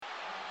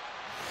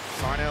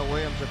Darnell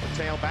Williams at the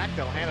tailback.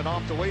 They'll hand it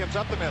off to Williams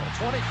up the middle.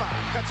 25,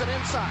 cuts it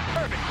inside.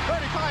 30,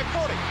 35,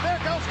 40.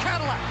 There goes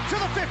Cadillac to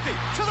the 50,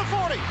 to the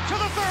 40, to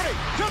the 30,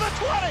 to the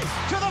 20,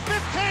 to the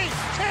 15,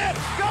 10.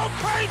 Go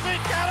crazy,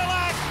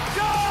 Cadillac!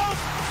 Go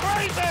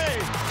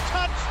crazy!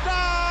 Touchdown!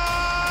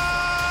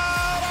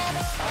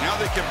 Now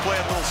they can play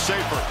a little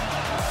safer,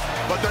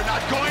 but they're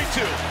not going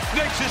to.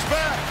 Nix is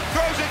back,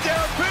 throws it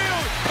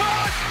downfield.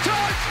 Caught!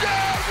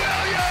 Touchdown,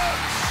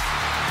 Williams!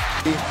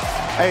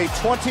 A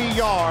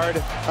 20-yard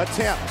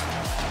attempt.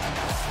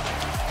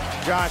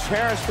 Josh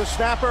Harris, the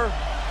snapper.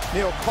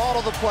 He'll call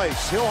to the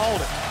place. He'll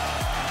hold it.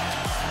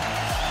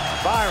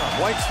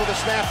 Byram waits for the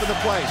snap to the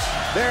place.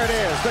 There it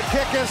is. The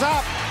kick is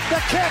up.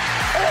 The kick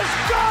is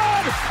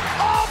good.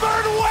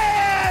 Auburn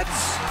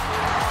wins.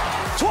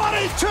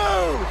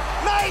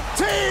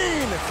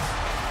 22-19.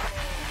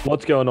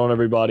 What's going on,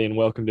 everybody, and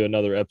welcome to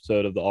another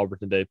episode of the Auburn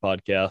Today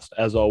podcast.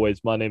 As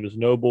always, my name is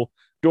Noble.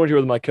 Joined here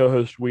with my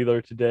co-host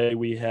Wheeler. Today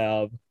we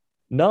have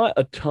not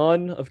a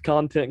ton of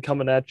content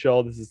coming at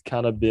y'all. This has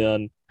kind of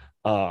been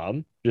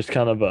just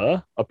kind of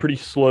a pretty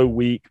slow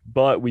week,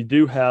 but we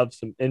do have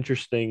some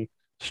interesting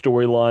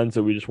storylines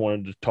that we just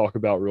wanted to talk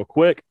about real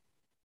quick.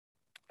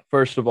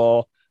 First of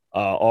all,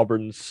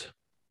 Auburn's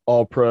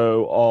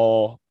All-Pro,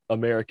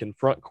 All-American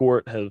front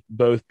court have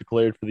both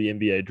declared for the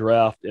NBA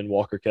draft in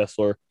Walker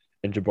Kessler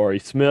and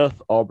Jabari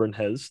Smith. Auburn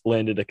has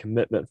landed a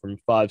commitment from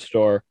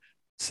five-star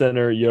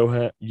center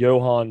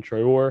Johan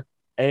Traore,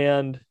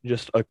 and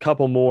just a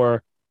couple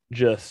more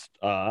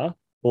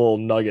little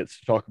nuggets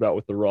to talk about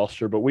with the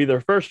roster. But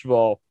Wheeler, first of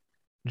all,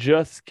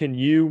 just can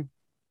you,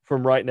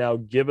 from right now,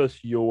 give us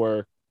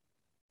your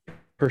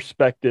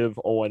perspective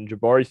on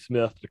Jabari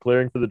Smith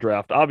declaring for the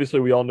draft? Obviously,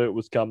 we all knew it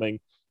was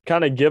coming.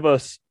 Kind of give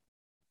us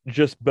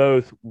just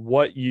both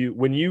when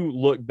you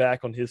look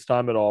back on his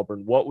time at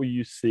Auburn, what will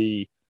you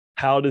see?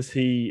 How does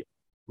he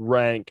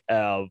rank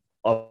of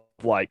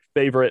like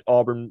favorite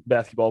Auburn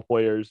basketball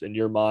players in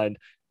your mind?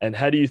 And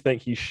how do you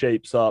think he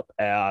shapes up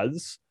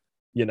as,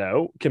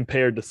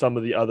 compared to some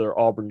of the other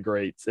Auburn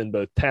greats in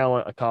both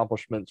talent,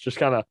 accomplishments? Just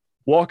kind of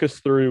walk us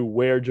through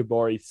where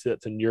Jabari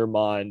sits in your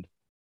mind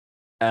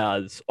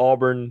as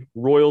Auburn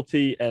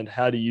royalty, and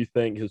how do you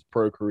think his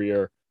pro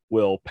career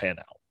will pan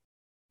out?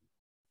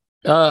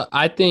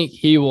 I think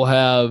he will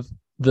have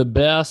the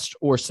best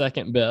or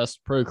second best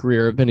pro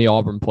career of any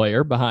Auburn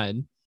player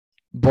behind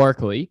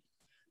Barkley.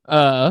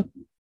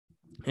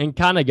 And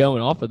kind of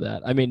going off of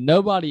that, I mean, no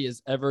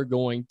one's ever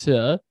going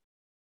to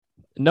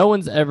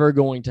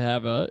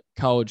have a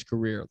college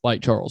career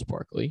like Charles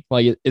Barkley.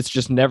 Like, it's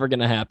just never going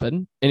to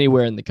happen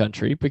anywhere in the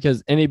country,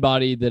 because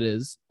anybody that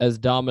is as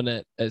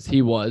dominant as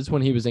he was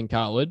when he was in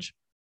college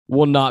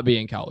will not be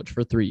in college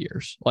for 3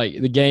 years. Like,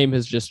 the game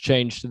has just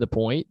changed to the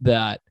point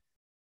that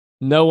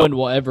no one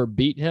will ever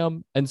beat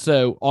him. And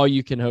so all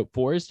you can hope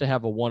for is to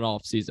have a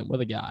one-off season with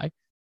a guy.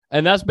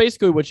 And that's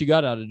basically what you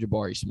got out of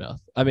Jabari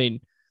Smith. I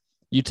mean,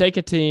 you take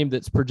a team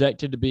that's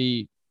projected to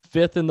be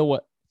fifth in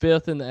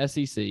the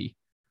SEC,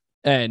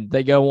 and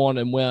they go on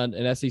and win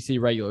an SEC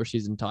regular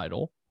season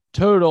title.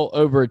 Total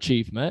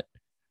overachievement.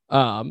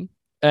 And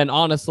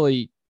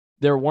honestly,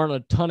 there weren't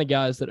a ton of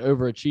guys that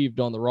overachieved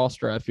on the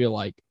roster, I feel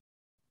like,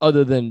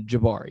 other than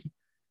Jabari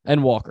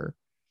and Walker.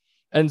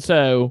 And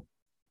so,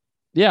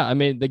 yeah, I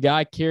mean, the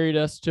guy carried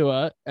us to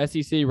a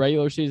SEC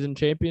regular season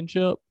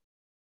championship.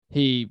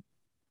 He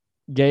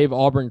gave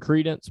Auburn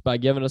credence by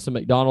giving us a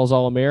McDonald's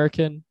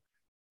All-American.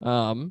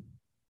 And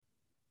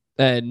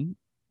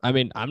I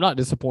mean, I'm not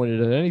disappointed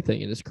in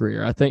anything in his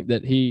career. I think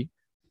that he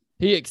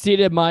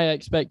exceeded my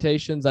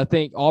expectations. I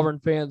think Auburn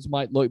fans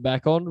might look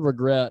back on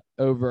regret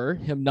over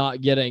him not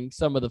getting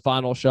some of the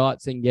final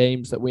shots in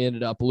games that we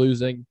ended up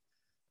losing.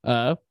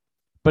 But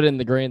in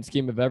the grand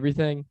scheme of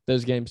everything,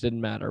 those games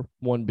didn't matter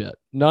one bit.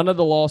 None of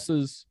the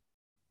losses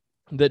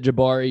that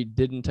Jabari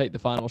didn't take the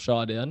final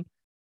shot in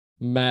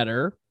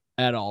matter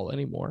at all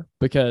anymore,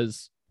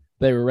 because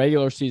they were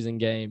regular season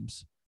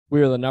games. We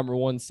were the number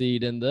one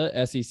seed in the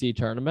SEC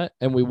tournament,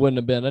 and we wouldn't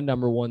have been a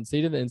number one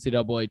seed in the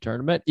NCAA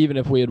tournament even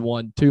if we had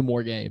won two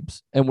more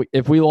games. And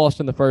if we lost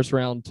in the first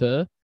round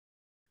to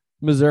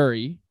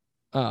Missouri,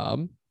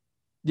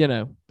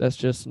 that's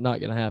just not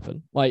going to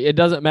happen. Like, it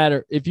doesn't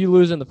matter if you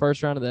lose in the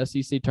first round of the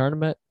SEC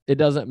tournament. It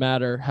doesn't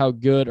matter how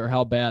good or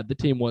how bad the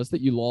team was that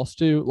you lost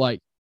to.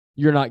 Like,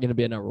 you're not going to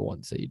be a number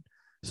one seed.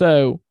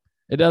 So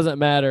it doesn't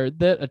matter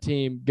that a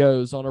team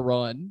goes on a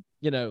run,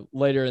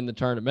 later in the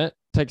tournament.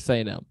 Texas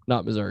A&M,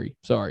 not Missouri.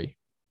 Sorry.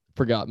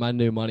 Forgot my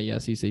new money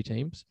SEC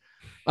teams.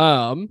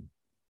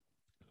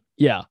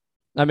 Yeah.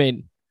 I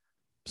mean,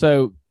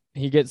 so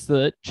he gets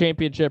the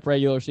championship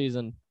regular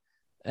season,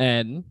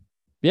 and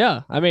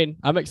yeah, I mean,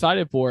 I'm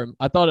excited for him.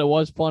 I thought it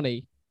was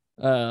funny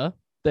that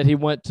he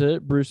went to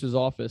Bruce's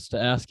office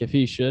to ask if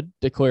he should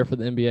declare for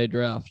the NBA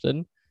draft.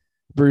 And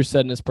Bruce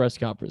said in his press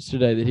conference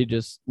today that he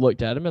just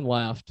looked at him and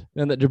laughed,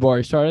 and that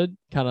Jabari started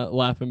kind of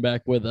laughing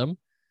back with him.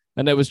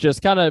 And it was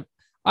just kind of,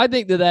 I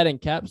think that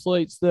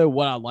encapsulates, though,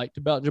 what I liked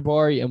about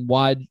Jabari and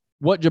what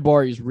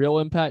Jabari's real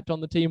impact on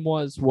the team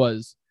was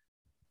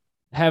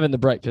having the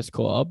breakfast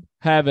club,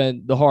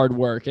 having the hard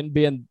work, and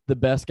being the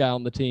best guy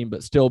on the team,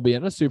 but still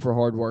being a super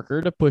hard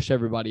worker to push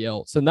everybody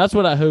else. And that's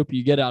what I hope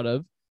you get out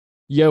of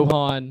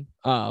Johan.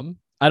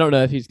 I don't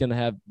know if he's going to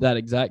have that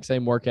exact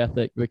same work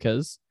ethic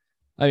because,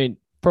 I mean,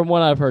 from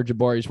what I've heard,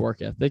 Jabari's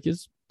work ethic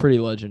is pretty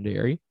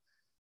legendary.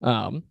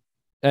 And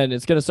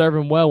it's going to serve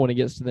him well when he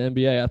gets to the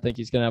NBA. I think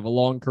he's going to have a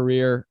long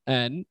career.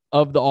 And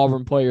of the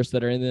Auburn players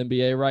that are in the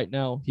NBA right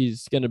now,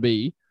 he's going to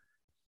be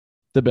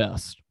the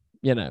best,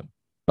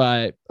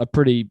 by a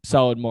pretty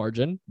solid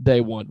margin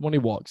day one when he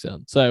walks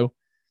in. So,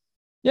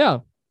 yeah,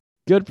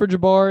 good for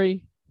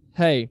Jabari.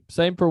 Hey,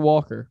 same for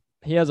Walker.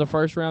 He has a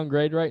first-round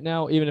grade right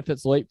now, even if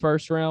it's late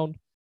first round.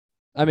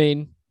 I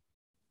mean,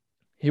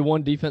 he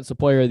won Defensive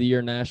Player of the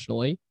Year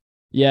nationally.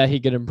 Yeah,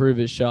 he could improve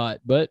his shot,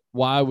 but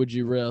why would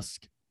you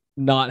risk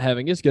not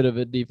having as good of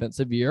a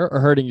defensive year or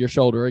hurting your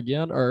shoulder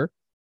again or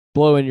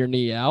blowing your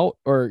knee out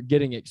or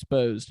getting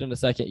exposed in a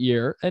second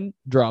year and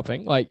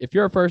dropping? Like, if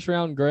you're a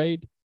first-round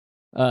grade,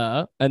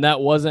 and that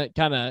wasn't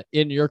kind of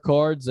in your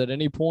cards at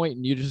any point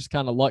and you just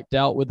kind of lucked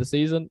out with the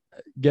season,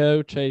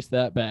 go chase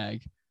that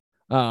bag.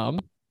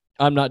 I'm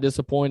not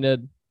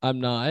disappointed.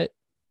 I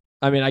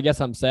guess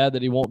I'm sad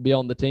that he won't be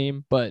on the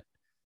team, but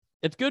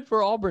it's good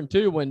for Auburn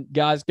too when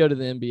guys go to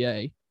the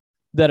NBA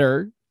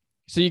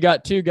so you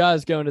got two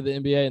guys going to the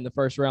NBA in the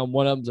first round.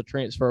 One of them's a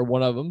transfer,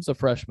 one of them's a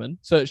freshman.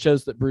 So it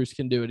shows that Bruce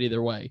can do it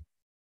either way.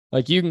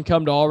 Like, you can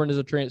come to Auburn as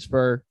a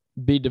transfer,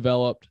 be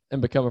developed,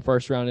 and become a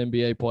first-round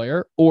NBA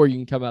player, or you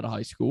can come out of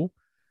high school.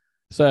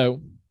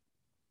 So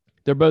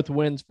they're both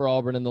wins for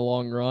Auburn in the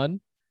long run.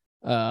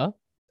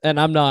 And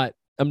I'm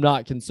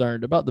not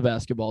concerned about the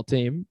basketball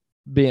team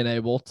being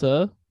able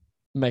to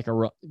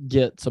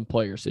get some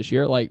players this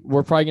year. Like,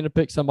 we're probably going to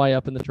pick somebody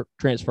up in the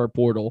transfer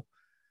portal,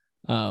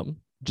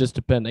 just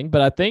depending.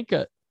 But I think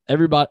I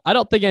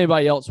don't think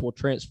anybody else will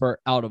transfer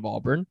out of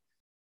Auburn.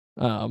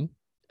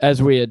 As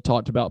we had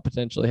talked about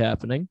potentially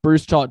happening.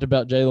 Bruce talked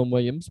about Jalen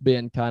Williams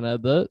being kind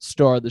of the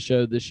star of the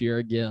show this year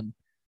again.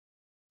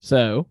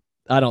 So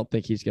I don't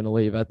think he's going to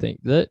leave. I think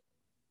that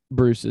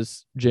Bruce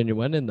is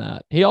genuine in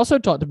that. He also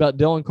talked about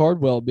Dylan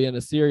Cardwell being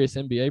a serious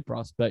NBA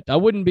prospect. I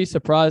wouldn't be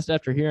surprised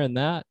after hearing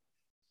that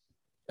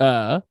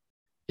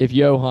if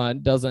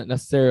Johan doesn't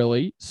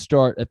necessarily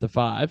start at the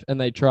 5 and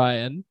they try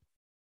and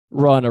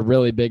run a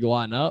really big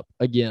lineup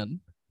again.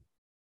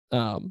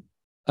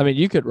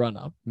 You could run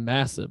a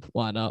massive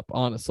lineup,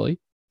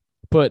 honestly.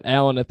 Put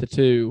Allen at the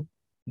 2,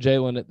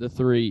 Jalen at the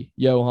 3,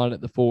 Johan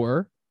at the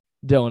 4,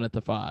 Dylan at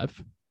the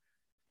 5.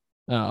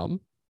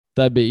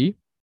 That'd be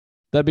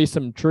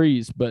some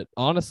trees. But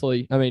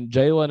honestly,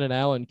 Jalen and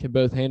Allen can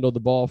both handle the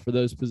ball for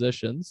those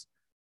positions.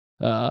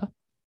 From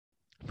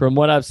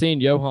what I've seen,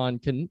 Johan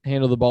can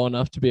handle the ball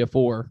enough to be a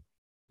 4,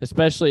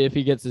 especially if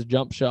he gets his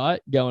jump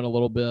shot going a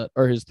little bit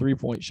or his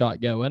 3-point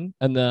shot going.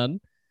 And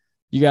then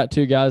you got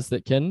two guys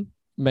that can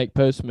make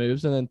post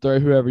moves and then throw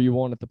whoever you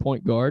want at the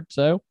point guard.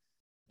 So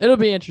it'll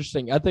be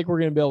interesting. I think we're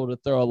going to be able to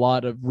throw a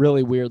lot of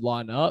really weird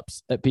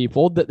lineups at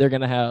people that they're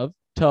going to have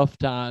tough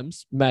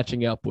times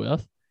matching up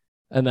with,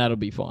 and that'll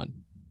be fun.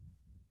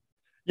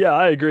 Yeah,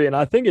 I agree. And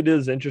I think it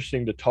is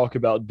interesting to talk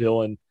about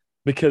Dylan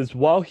because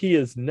while he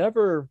is you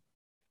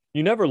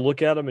never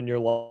look at him and you're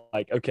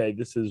like, okay,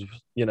 this is,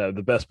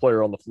 the best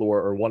player on the floor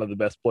or one of the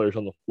best players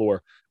on the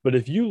floor. But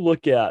if you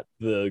look at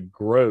the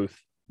growth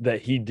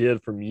that he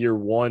did from year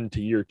 1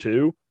 to year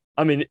 2,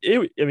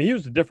 he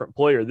was a different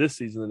player this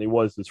season than he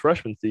was this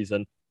freshman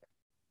season.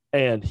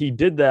 And he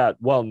did that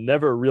while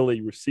never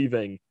really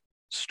receiving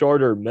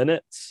starter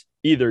minutes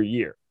either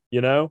year,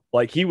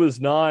 like he was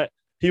not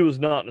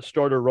in a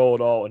starter role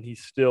at all. And he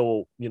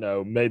still,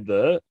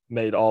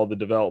 made all the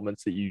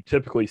developments that you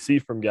typically see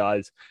from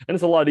guys. And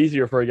it's a lot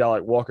easier for a guy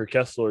like Walker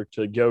Kessler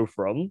to go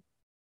from,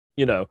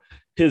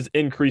 his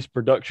increased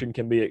production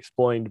can be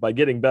explained by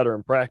getting better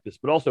in practice,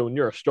 but also when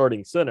you're a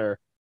starting center,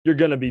 you're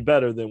going to be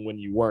better than when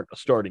you weren't a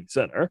starting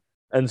center.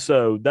 And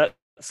so that's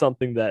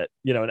something that,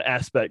 an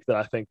aspect that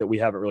I think that we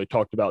haven't really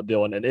talked about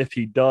Dylan. And if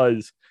he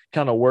does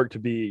kind of work to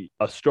be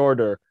a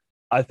starter,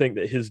 I think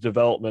that his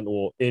development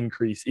will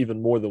increase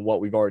even more than what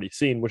we've already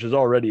seen, which is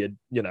already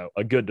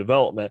a good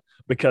development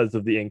because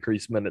of the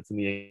increased minutes and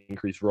the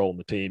increased role in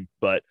the team.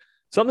 But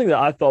something that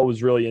I thought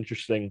was really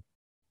interesting,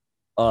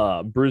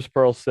 Bruce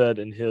Pearl said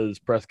in his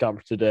press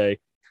conference today,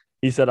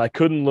 he said, I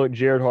couldn't look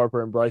Jared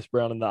Harper and Bryce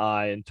Brown in the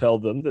eye and tell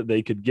them that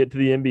they could get to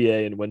the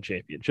NBA and win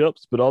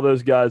championships. But all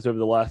those guys over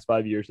the last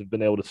 5 years have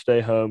been able to stay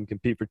home,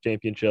 compete for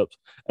championships,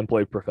 and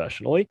play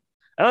professionally.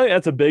 And I think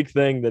that's a big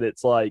thing that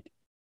it's like,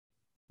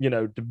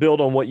 to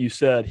build on what you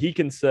said, he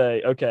can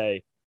say,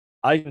 okay,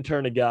 I can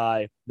turn a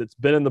guy that's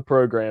been in the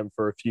program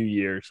for a few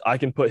years. I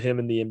can put him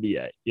in the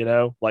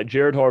NBA, like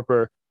Jared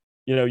Harper,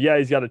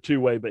 he's got a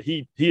 2-way, but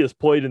he has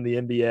played in the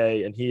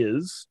NBA and he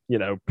is,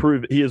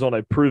 he is on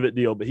a prove it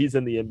deal, but he's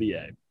in the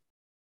NBA.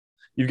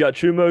 You've got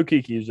Chuma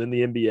Okeke, who's in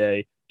the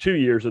NBA, 2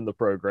 years in the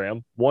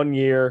program, 1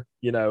 year,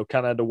 kind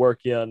of had to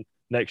work in,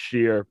 next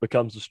year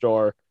becomes a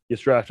star,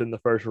 gets drafted in the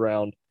first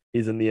round.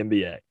 He's in the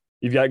NBA.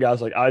 You've got guys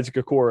like Isaac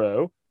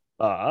Okoro,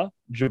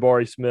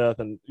 Jabari Smith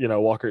and,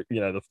 Walker,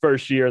 the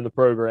first year in the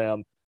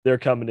program, they're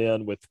coming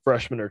in with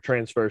freshmen or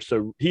transfers.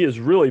 So he has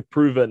really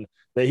proven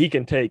that he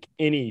can take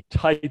any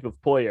type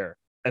of player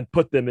and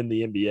put them in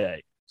the NBA.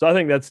 So I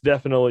think that's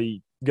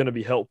definitely going to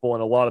be helpful.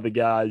 And a lot of the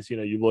guys,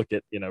 you look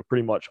at,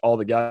 pretty much all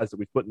the guys that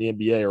we've put in the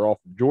NBA are all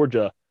from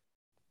Georgia.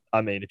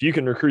 I mean, if you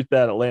can recruit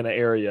that Atlanta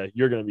area,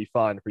 you're going to be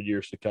fine for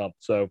years to come.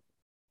 So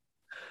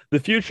the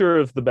future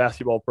of the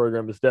basketball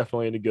program is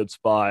definitely in a good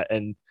spot.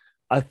 And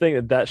I think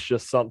that that's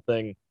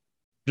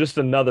just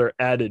another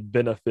added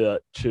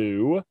benefit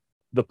to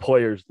the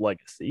player's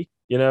legacy.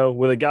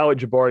 With a guy like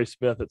Jabari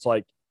Smith, it's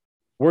like,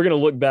 we're going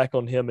to look back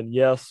on him, and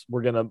yes,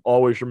 we're going to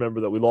always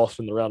remember that we lost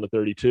in the round of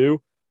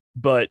 32,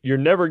 but you're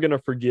never going to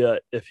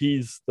forget if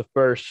he's the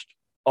first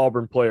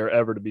Auburn player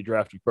ever to be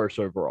drafted first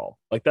overall.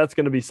 Like, that's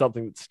going to be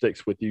something that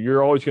sticks with you.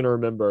 You're always going to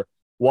remember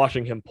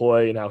watching him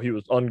play and how he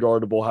was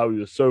unguardable, how he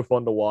was so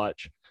fun to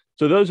watch.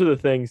 So those are the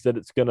things that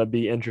it's going to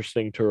be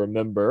interesting to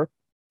remember.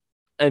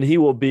 And he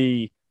will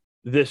be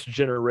this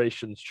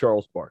generation's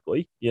Charles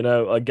Barkley,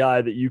 a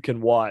guy that you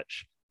can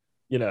watch,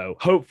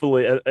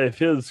 hopefully if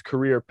his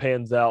career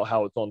pans out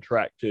how it's on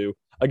track to,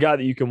 a guy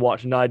that you can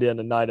watch night in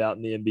and night out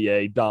in the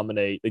NBA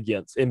dominate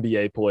against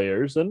NBA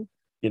players and,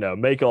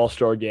 make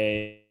all-star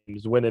games,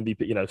 win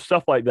MVP,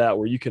 stuff like that,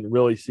 where you can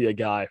really see a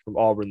guy from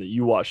Auburn that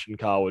you watched in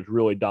college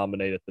really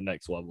dominate at the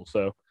next level.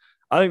 So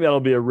I think that'll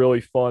be a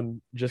really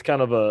fun, just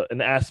kind of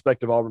an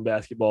aspect of Auburn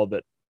basketball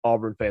that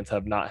Auburn fans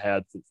have not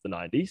had since the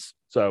 90s.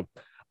 So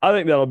I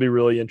think that'll be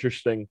really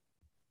interesting.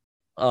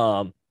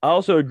 I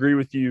also agree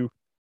with you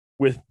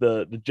with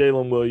the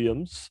Jalen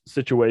Williams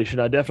situation.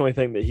 I definitely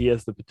think that he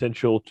has the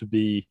potential to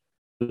be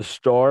the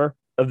star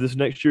of this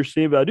next year's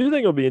team, but I do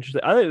think it'll be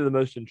interesting. I think the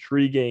most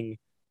intriguing,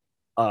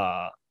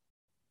 I'll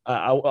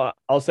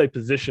say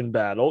position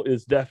battle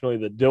is definitely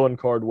the Dylan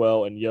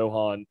Cardwell and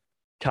Johan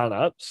kind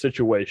of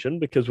situation,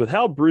 because with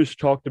how Bruce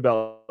talked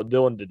about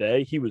Dylan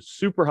today, he was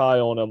super high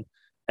on him.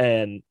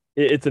 And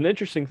it's an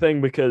interesting thing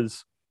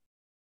because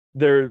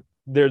they're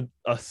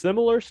a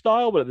similar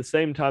style, but at the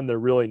same time, they're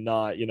really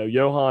not.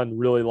 Johan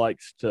really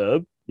likes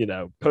to,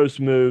 post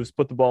moves,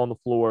 put the ball on the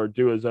floor,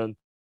 do his own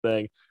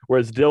thing,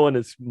 whereas Dylan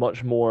is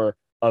much more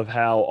of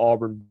how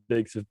Auburn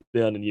bigs have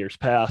been in years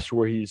past,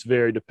 where he's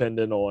very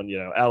dependent on,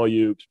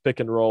 alley-oops, pick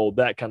and roll,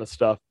 that kind of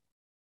stuff,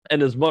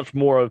 and is much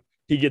more of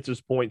he gets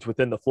his points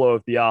within the flow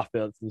of the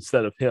offense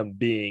instead of him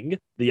being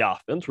the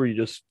offense, where you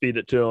just feed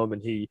it to him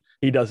and he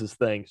does his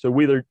thing. So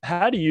Wheeler,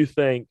 how do you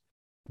think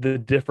the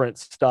different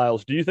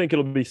styles, do you think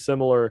it'll be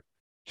similar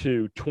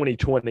to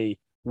 2020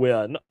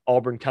 when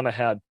Auburn kind of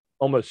had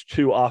almost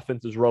two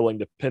offenses rolling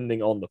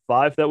depending on the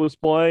five that was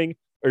playing?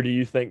 Or do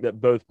you think that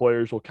both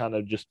players will kind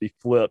of just be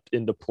flipped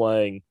into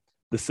playing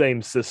the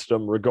same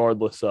system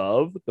regardless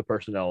of the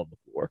personnel on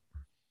the floor?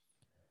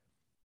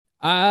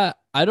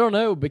 I don't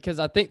know, because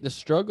I think the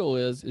struggle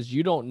is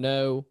you don't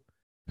know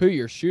who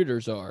your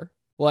shooters are.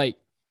 Like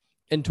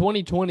in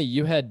 2020,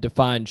 you had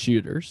defined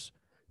shooters.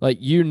 Like,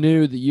 you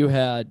knew that you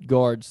had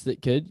guards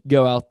that could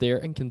go out there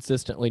and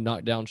consistently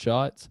knock down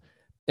shots.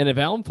 And if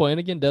Allen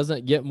Flanigan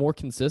doesn't get more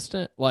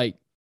consistent, like,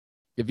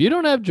 if you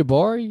don't have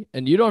Jabari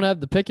and you don't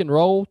have the pick and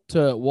roll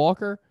to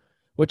Walker,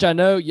 which I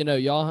know,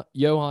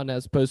 Johan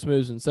has post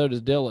moves and so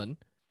does Dylan,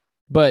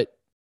 but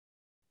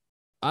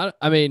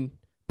I mean,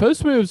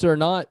 post moves are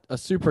not a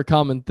super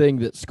common thing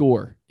that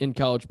score in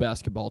college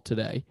basketball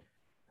today.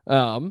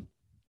 So,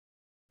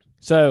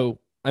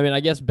 I mean,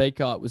 I guess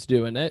Baycott was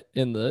doing it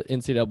in the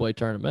NCAA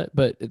tournament,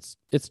 but it's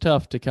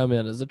tough to come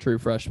in as a true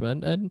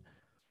freshman and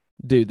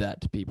do that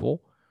to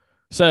people.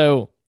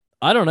 So,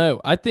 I don't know.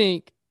 I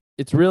think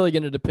it's really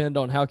going to depend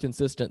on how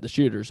consistent the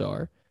shooters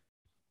are,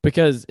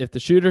 because if the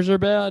shooters are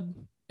bad,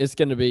 it's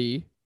going to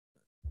be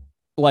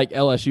like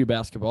LSU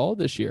basketball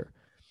this year.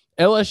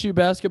 LSU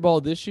basketball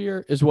this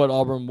year is what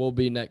Auburn will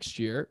be next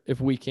year if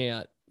we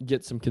can't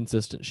get some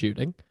consistent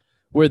shooting,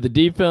 where the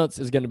defense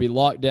is going to be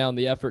locked down,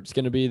 the effort's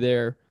going to be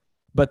there,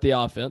 but the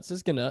offense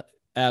is going to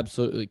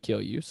absolutely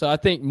kill you. So I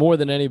think more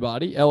than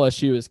anybody,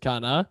 LSU is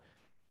kind of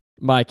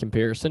my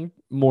comparison,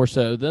 more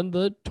so than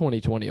the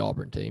 2020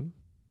 Auburn team.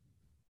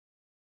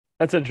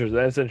 That's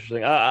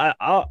interesting.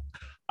 I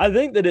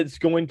think that it's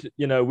going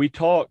to, we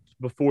talked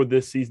before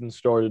this season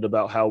started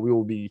about how we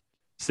will be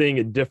seeing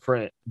a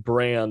different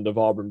brand of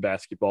Auburn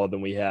basketball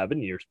than we have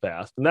in years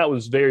past. And that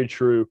was very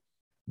true,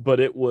 but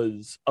it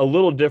was a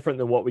little different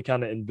than what we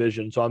kind of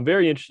envisioned. So I'm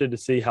very interested to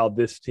see how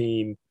this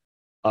team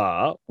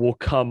will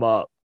come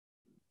up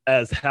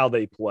as how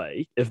they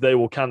play, if they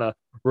will kind of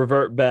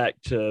revert back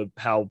to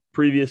how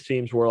previous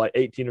teams were, like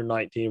 18 or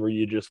 19, where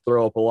you just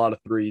throw up a lot of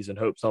threes and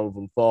hope some of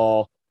them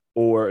fall,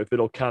 or if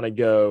it'll kind of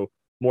go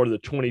more to the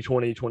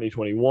 2020,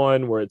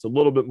 2021, where it's a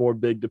little bit more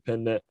big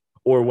dependent,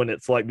 or when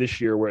it's like this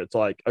year where it's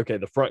like, okay,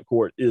 the front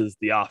court is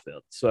the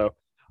offense. So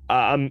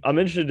I'm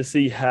interested to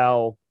see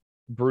how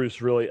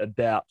Bruce really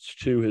adapts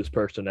to his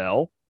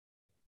personnel.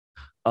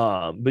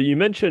 But you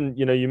mentioned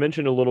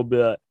a little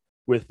bit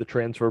with the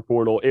transfer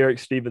portal, Eric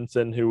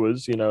Stevenson, who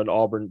was, an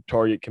Auburn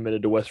target,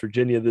 committed to West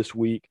Virginia this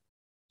week.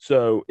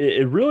 So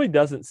it really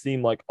doesn't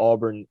seem like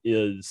Auburn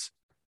is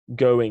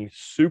going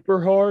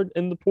super hard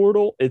in the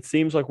portal. It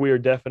seems like we are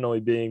definitely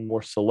being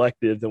more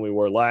selective than we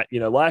were last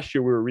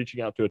year. We were reaching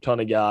out to a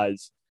ton of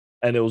guys,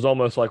 and it was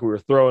almost like we were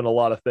throwing a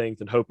lot of things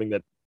and hoping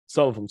that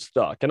some of them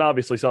stuck. And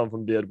obviously some of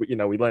them did. We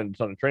landed a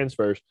ton of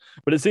transfers,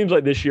 but it seems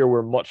like this year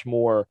we're much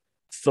more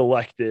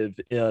selective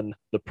in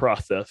the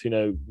process.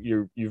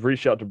 You've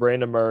reached out to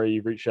Brandon Murray,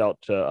 you've reached out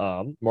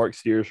to Mark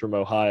Steers from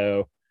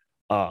Ohio.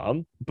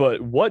 But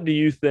what do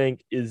you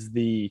think is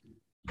the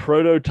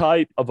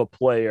prototype of a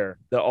player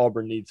that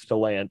Auburn needs to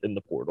land in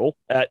the portal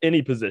at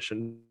any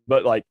position?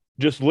 But like,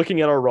 just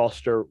looking at our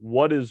roster,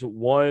 what is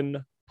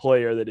one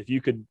player that if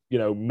you could,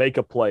 make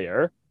a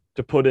player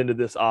to put into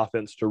this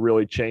offense to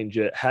really change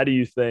it, how do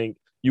you think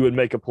you would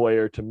make a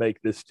player to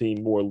make this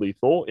team more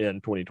lethal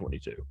in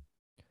 2022?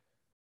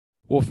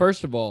 Well,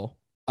 first of all,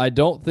 I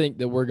don't think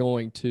that we're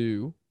going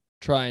to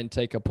try and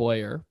take a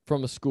player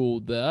from a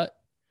school that,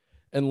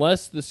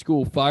 unless the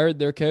school fired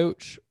their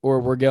coach or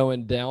we're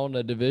going down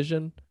a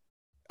division,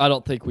 I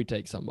don't think we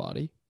take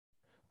somebody.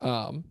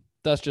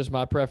 That's just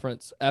my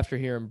preference after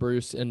hearing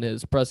Bruce in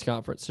his press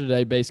conference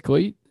today.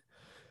 Basically,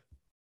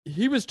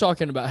 he was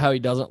talking about how he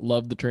doesn't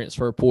love the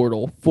transfer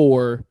portal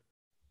for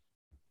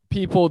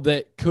people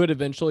that could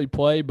eventually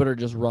play but are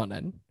just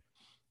running.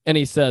 And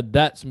he said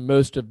that's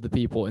most of the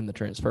people in the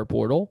transfer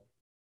portal.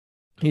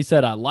 He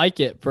said, I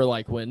like it for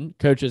like when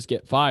coaches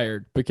get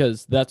fired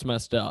because that's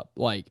messed up.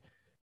 Like,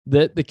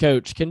 that the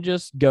coach can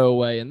just go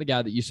away and the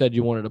guy that you said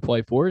you wanted to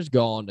play for is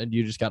gone and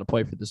you just got to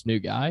play for this new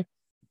guy.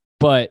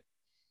 But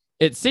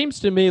it seems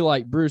to me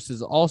like Bruce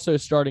is also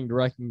starting to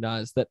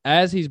recognize that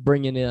as he's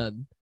bringing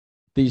in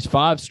these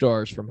 5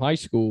 stars from high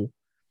school,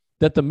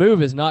 that the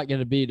move is not going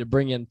to be to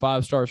bring in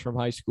 5 stars from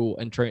high school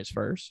and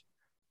transfers.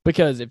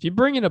 Because if you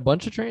bring in a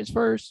bunch of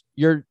transfers,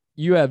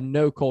 you have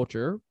no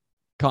culture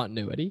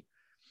continuity.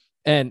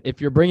 And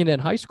if you're bringing in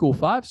high school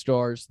 5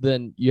 stars,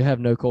 then you have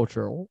no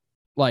cultural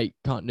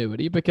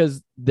continuity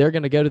because they're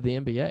going to go to the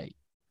NBA.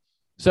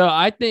 So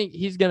I think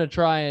he's going to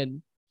try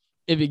and,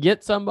 if he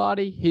gets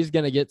somebody, he's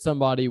going to get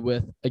somebody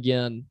with,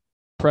 again,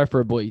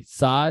 preferably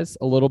size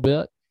a little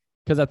bit,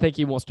 because I think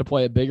he wants to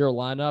play a bigger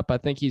lineup. I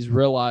think he's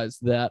realized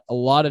that a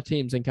lot of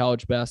teams in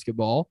college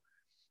basketball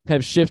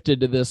have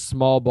shifted to this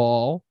small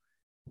ball,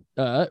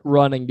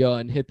 run and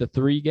gun, hit the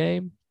 3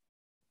 game.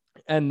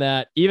 And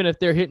that even if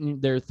they're hitting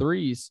their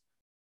threes,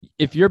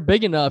 if you're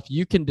big enough,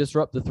 you can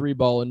disrupt the 3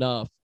 ball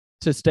enough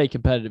to stay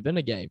competitive in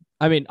a game.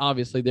 I mean,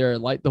 obviously there are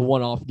like the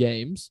one-off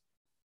games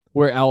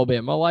where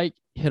Alabama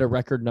hit a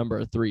record number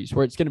of threes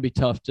where it's going to be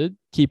tough to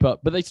keep up,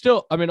 but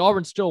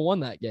Auburn still won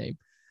that game.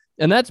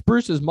 And that's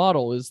Bruce's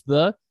model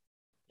I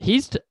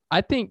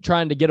think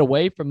trying to get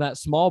away from that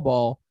small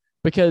ball,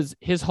 because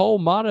his whole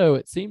motto,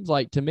 it seems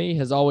like to me,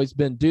 has always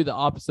been do the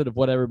opposite of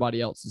what everybody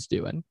else is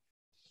doing.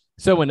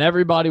 So when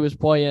everybody was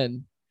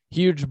playing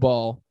huge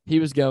ball,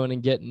 he was going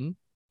and getting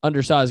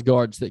undersized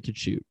guards that could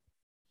shoot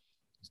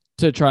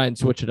to try and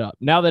switch it up.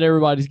 Now that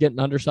everybody's getting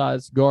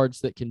undersized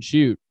guards that can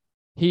shoot,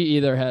 he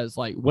either has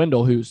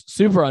Wendell, who's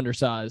super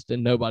undersized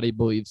and nobody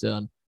believes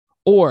in,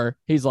 or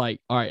he's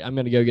like, all right, I'm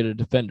going to go get a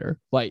defender.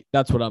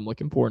 That's what I'm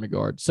looking for in a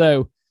guard.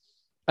 So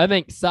I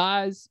think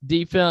size,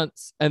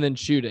 defense, and then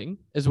shooting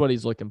is what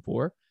he's looking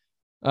for.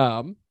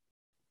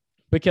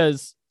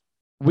 Because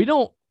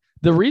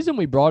the reason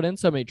we brought in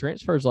so many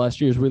transfers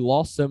last year is we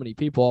lost so many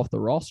people off the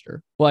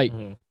roster.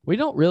 We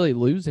don't really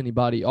lose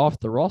anybody off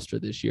the roster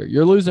this year.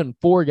 You're losing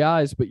 4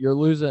 guys, but you're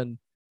losing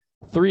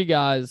 3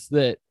 guys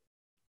that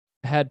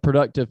had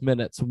productive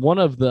minutes. One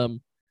of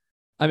them,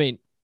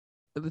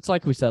 it's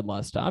like we said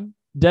last time,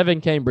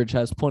 Devin Cambridge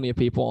has plenty of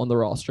people on the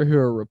roster who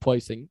are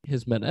replacing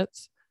his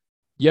minutes.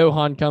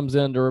 Johan comes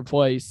in to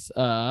replace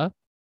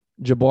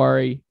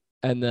Jabari,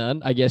 and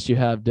then I guess you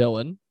have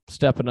Dylan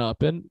stepping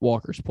up in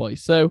Walker's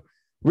place. So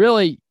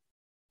really,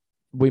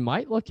 we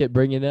might look at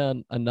bringing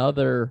in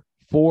another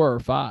 4 or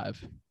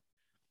 5.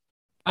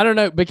 I don't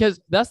know, because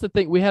that's the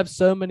thing. We have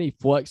so many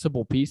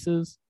flexible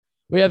pieces.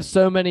 We have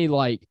so many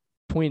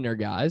tweener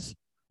guys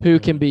who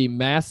can be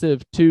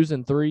massive 2s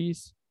and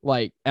 3s,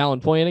 like Allen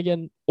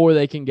Flanagan, or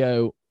they can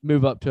go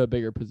move up to a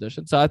bigger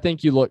position. So I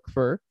think you look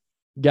for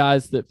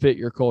guys that fit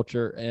your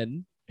culture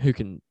and who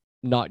can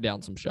knock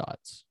down some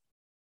shots.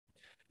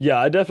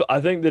 Yeah,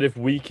 I think that if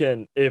we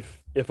can, if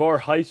our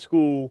high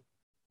school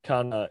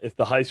if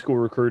the high school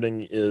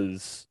recruiting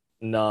is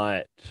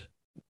not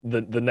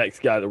the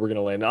next guy that we're going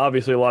to land.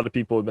 Obviously, a lot of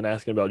people have been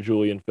asking about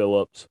Julian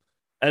Phillips,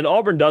 and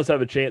Auburn does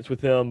have a chance with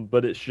him,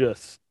 but it's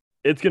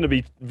going to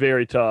be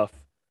very tough.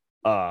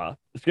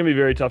 It's going to be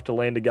very tough to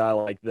land a guy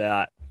like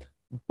that.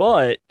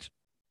 But,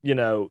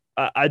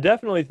 I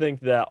definitely think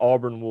that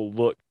Auburn will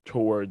look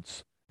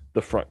towards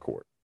the front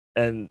court.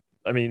 And,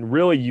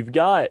 really, you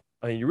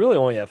really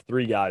only have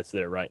 3 guys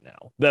there right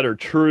now that are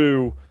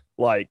true,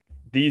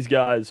 these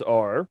guys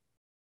are,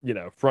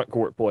 front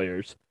court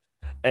players.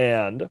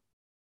 And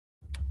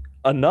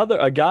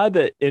a guy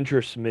that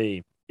interests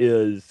me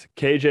is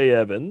KJ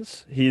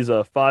Evans. He's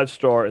a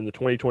 5-star in the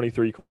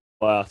 2023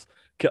 class.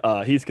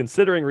 He's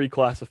considering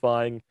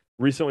reclassifying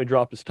recently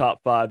dropped his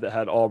top 5 that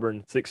had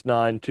Auburn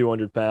 6'9",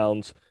 200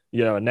 pounds,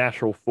 a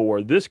natural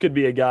 4. This could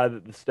be a guy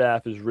that the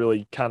staff is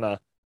really kind of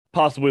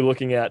possibly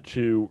looking at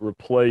to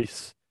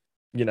replace,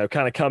 kind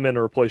of come in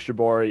and replace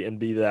Jabari and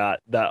be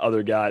that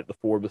other guy at the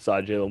 4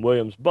 beside Jalen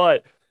Williams.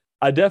 But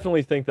I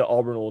definitely think that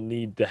Auburn will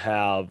need to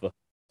have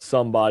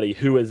somebody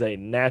who is a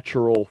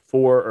natural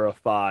 4 or a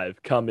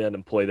 5 come in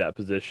and play that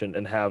position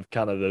and have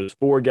kind of those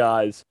 4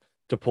 guys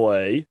to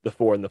play the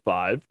 4 and the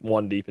 5,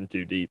 1 deep and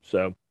 2 deep.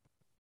 So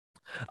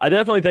I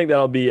definitely think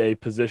that'll be a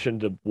position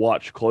to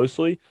watch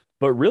closely.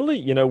 But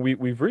really,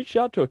 we've reached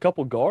out to a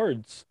couple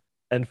guards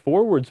and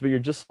forwards, but you're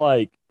just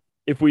like,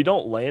 if we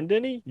don't land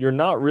any, you're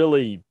not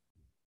really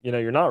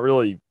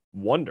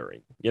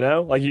wondering,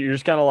 like you're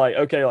just kind of like,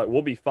 okay, like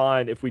we'll be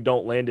fine if we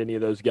don't land any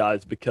of those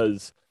guys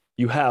because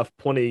you have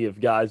plenty of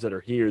guys that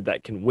are here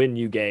that can win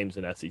you games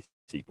in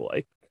SEC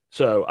play.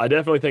 So I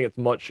definitely think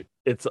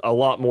it's a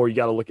lot more. You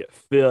got to look at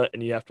fit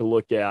and you have to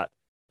look at,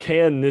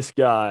 can this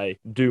guy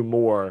do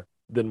more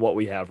than what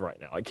we have right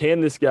now? Like,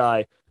 can this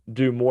guy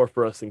do more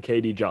for us than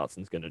KD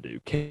Johnson's going to do?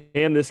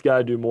 Can this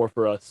guy do more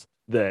for us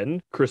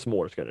than Chris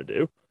Moore's going to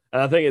do?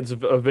 And I think it's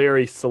a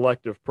very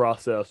selective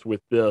process with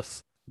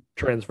this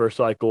transfer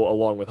cycle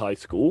along with high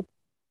school.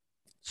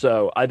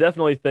 So I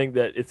definitely think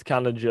that it's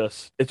kind of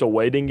it's a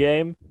waiting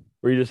game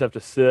where you just have to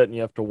sit and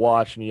you have to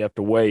watch and you have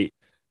to wait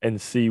and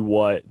see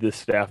what this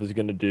staff is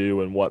going to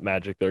do and what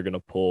magic they're going to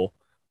pull.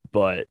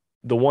 But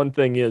the one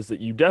thing is that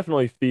you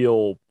definitely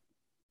feel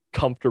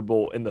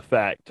comfortable in the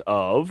fact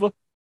of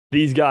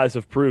these guys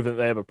have proven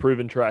they have a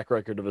proven track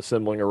record of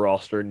assembling a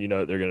roster, and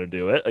they're going to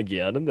do it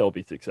again and they'll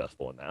be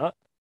successful in that.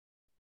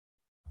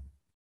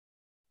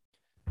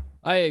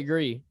 I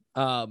agree.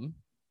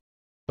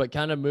 But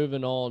kind of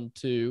moving on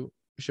to,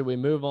 should we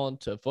move on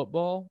to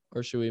football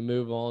or should we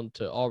move on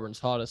to Auburn's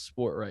hottest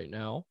sport right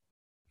now?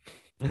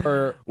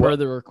 Per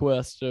the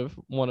request of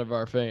one of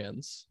our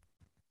fans.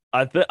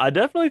 I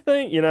definitely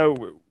think,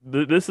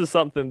 this is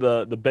something,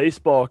 the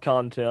baseball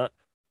content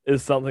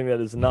is something that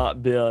has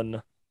not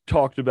been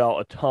talked about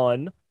a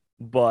ton,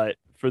 but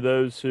for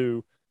those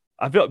who,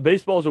 I feel like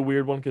baseball is a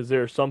weird one because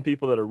there are some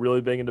people that are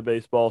really big into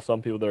baseball,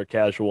 some people that are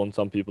casual, and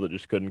some people that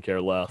just couldn't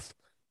care less.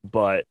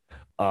 But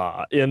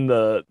in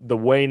the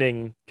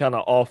waning kind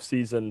of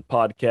off-season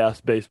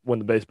podcast, when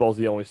the baseball is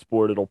the only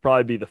sport, it'll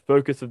probably be the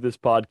focus of this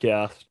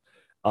podcast.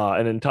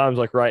 And in times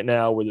like right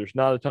now where there's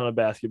not a ton of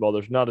basketball,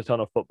 there's not a ton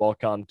of football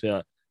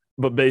content,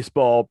 but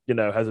baseball,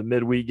 has a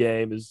midweek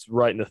game, is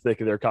right in the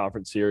thick of their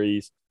conference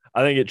series.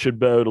 I think it should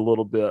bode a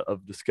little bit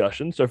of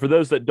discussion. So for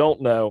those that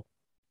don't know,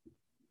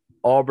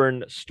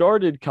 Auburn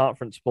started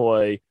conference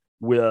play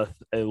with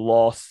a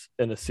loss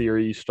in a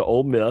series to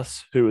Ole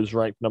Miss, who was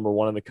ranked number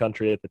 1 in the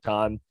country at the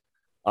time.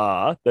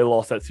 They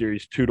lost that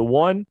series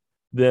 2-1.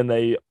 Then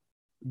they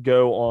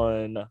go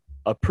on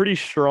a pretty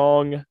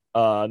strong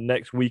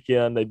next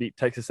weekend. They beat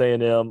Texas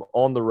A&M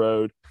on the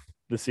road,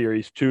 the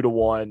series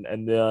 2-1,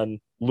 and then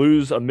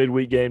lose a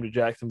midweek game to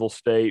Jacksonville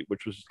State,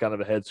 which was just kind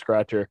of a head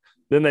scratcher.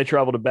 Then they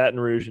travel to Baton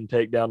Rouge and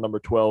take down number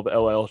 12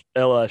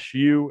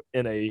 LSU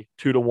in a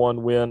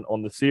 2-1 win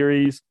on the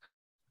series.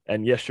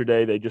 And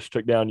yesterday they just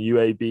took down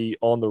UAB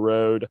on the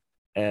road.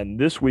 And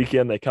this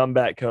weekend they come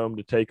back home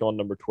to take on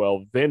number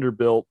 12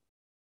 Vanderbilt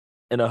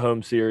in a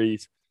home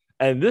series.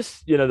 And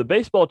this, the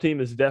baseball team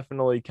has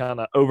definitely kind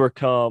of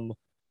overcome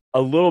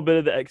a little bit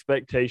of the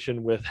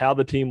expectation with how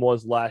the team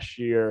was last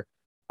year.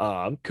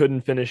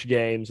 Couldn't finish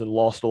games and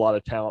lost a lot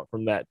of talent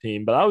from that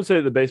team. But I would say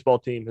the baseball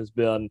team has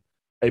been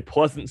a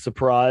pleasant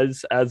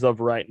surprise as of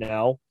right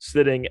now,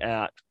 sitting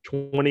at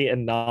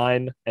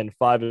 20-9 and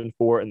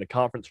 5-4 in the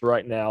conference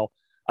right now.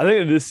 I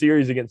think that this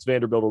series against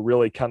Vanderbilt will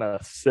really kind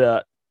of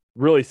set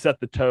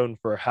the tone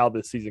for how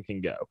this season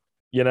can go.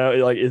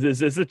 Like, is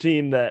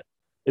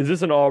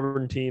this an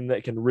Auburn team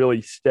that can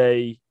really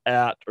stay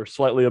at or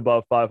slightly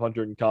above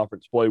 500 in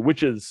conference play,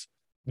 which is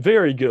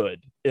very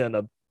good in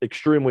an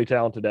extremely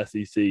talented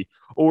SEC?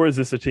 Or is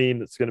this a team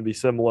that's going to be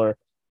similar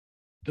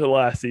to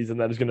last season,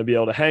 that is going to be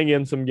able to hang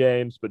in some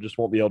games but just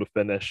won't be able to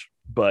finish?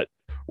 But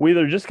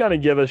Wheeler, just kind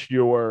of give us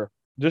your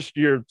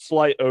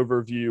slight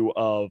overview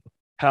of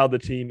how the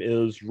team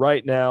is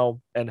right now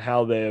and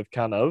how they have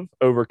kind of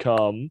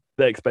overcome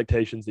the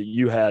expectations that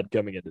you had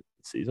coming into the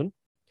season.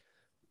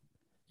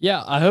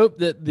 Yeah, I hope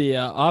that the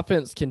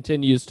offense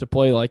continues to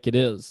play like it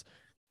is,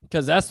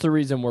 because that's the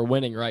reason we're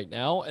winning right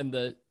now. And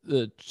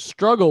the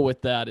struggle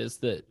with that is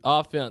that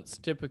offense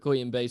typically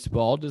in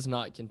baseball does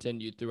not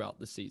continue throughout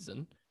the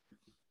season.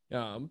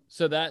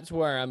 So that's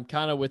where I'm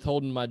kind of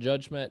withholding my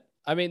judgment.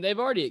 I mean, they've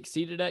already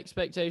exceeded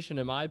expectation,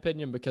 in my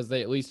opinion, because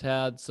they at least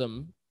had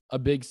a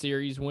big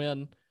series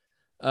win.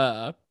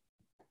 But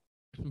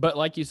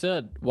like you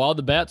said, while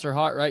the bats are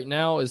hot right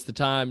now is the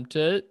time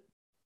to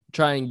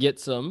try and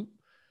get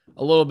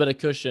a little bit of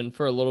cushion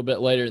for a little bit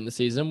later in the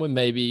season when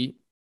maybe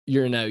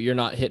you're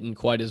not hitting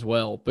quite as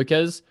well,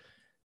 because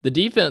the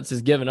defense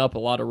has given up a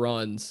lot of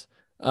runs,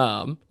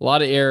 a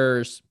lot of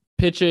errors.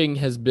 Pitching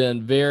has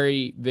been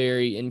very,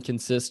 very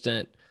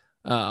inconsistent.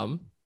 But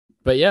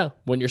yeah,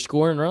 when you're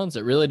scoring runs,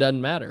 it really doesn't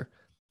matter.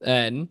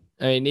 And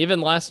I mean,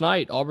 even last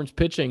night, Auburn's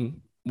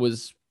pitching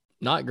was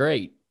not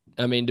great.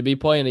 I mean, to be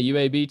playing a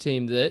UAB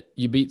team that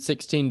you beat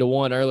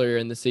 16-1 earlier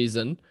in the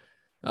season,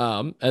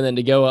 and then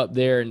to go up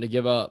there and to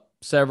give up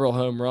several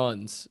home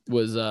runs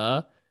was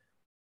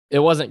it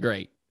wasn't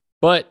great.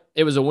 But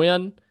it was a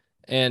win,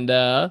 and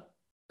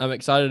I'm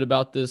excited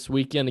about this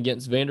weekend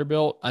against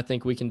Vanderbilt. I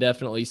think we can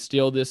definitely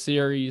steal this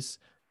series.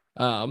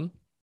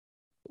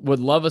 Would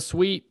love a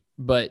sweep,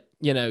 but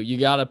you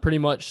got to pretty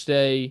much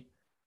stay.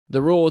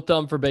 The rule of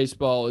thumb for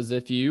baseball is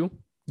if you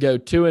go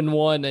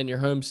 2-1 in your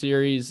home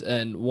series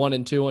and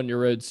 1-2 on your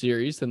road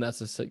series, then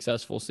that's a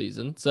successful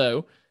season.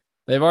 So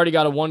they've already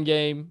got a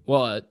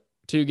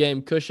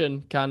 2-game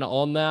cushion kind of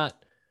on that.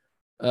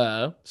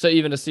 So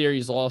even a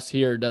series loss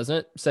here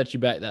doesn't set you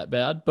back that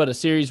bad, but a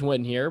series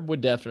win here would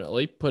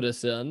definitely put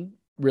us in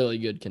really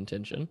good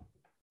contention.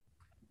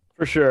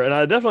 For sure. And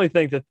I definitely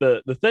think that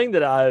the thing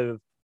that I've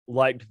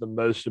liked the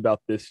most about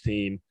this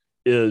team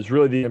is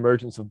really the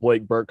emergence of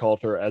Blake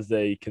Burkhalter as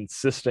a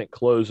consistent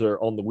closer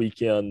on the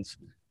weekends.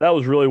 That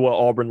was really what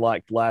Auburn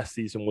liked last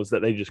season, was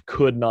that they just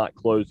could not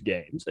close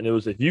games. And it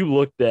was, if you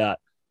looked at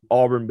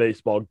Auburn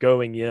baseball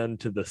going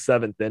into the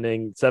seventh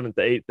to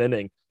eighth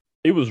inning,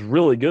 it was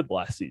really good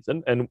last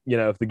season. And,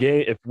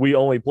 if we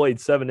only played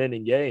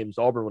 7-inning games,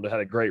 Auburn would have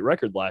had a great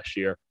record last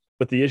year.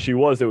 But the issue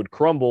was they would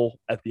crumble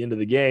at the end of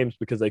the games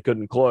because they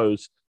couldn't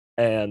close.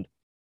 And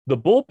the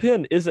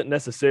bullpen isn't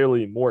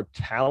necessarily more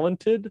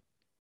talented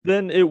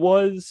than it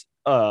was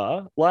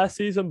last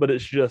season, but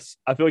it's just,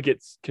 I feel like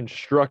it's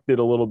constructed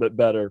a little bit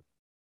better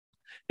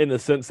in the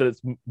sense that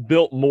it's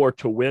built more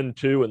to win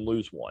 2 and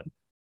lose 1.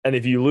 And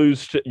if you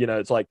lose,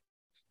 it's like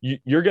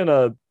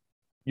you're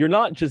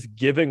not just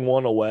giving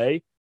 1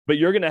 away, but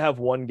you're going to have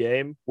one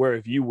game where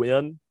if you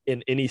win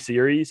in any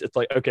series, it's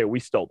like, okay, we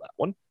stole that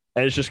one.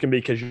 And it's just going to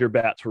be because your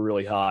bats were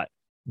really hot.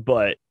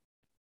 But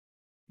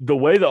the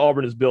way that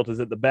Auburn is built is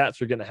that the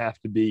bats are going to have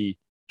to be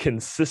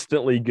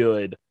consistently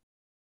good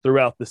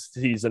throughout the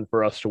season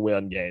for us to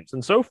win games.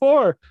 And so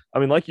far, I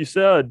mean, like you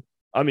said,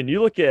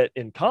 you look at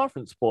in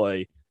conference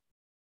play,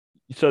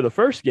 so the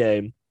first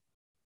game,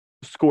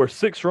 score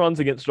 6 runs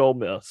against Ole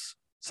Miss.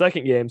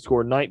 Second game,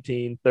 score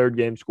 19. Third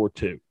game, score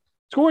 2.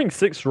 Scoring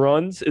 6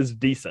 runs is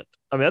decent.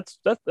 I mean,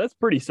 that's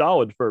pretty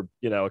solid for,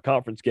 a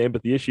conference game.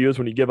 But the issue is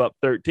when you give up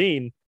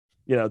 13,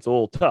 it's a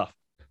little tough.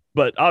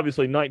 But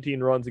obviously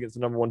 19 runs against the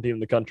number 1 team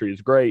in the country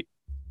is great.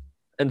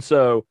 And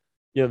so,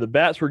 the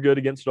bats were good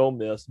against Ole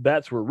Miss.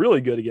 Bats were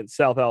really good against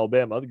South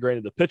Alabama.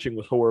 Granted, the pitching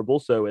was horrible.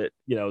 So it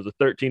was a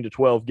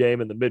 13-12 game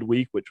in the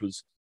midweek, which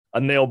was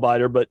a nail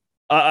biter. But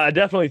I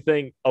definitely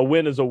think a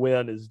win is a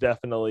win is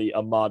definitely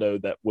a motto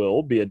that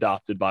will be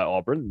adopted by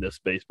Auburn this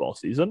baseball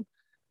season.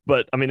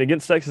 But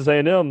against Texas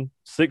A&M,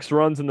 6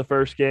 runs in the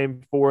first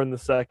game, 4 in the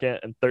second,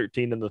 and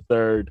 13 in the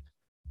third.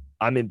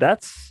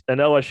 That's an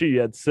LSU.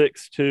 You had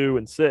 6, 2,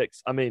 and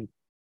 6.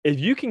 If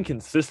you can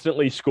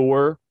consistently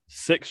score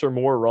 6 or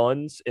more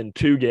runs in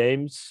 2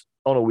 games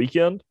on a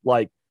weekend,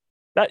 like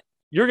that,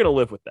 you're going to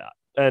live with that.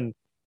 And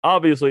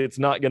obviously, it's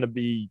not going to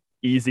be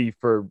easy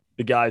for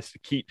the guys to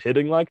keep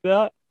hitting like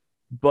that.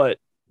 But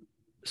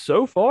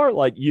so far,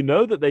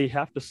 that they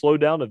have to slow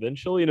down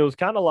eventually. And it was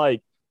kind of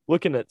like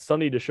looking at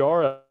Sonny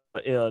DeShara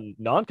in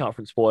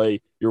non-conference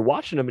play. You're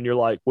watching him and you're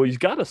like, well, he's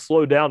got to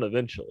slow down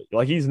eventually.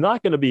 He's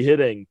not going to be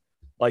hitting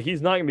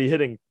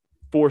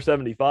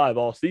 475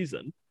 all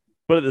season.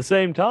 But at the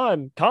same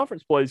time,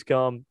 conference plays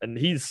come and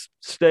he's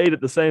stayed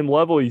at the same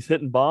level. He's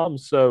hitting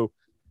bombs. So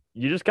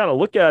you just kind of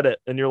look at it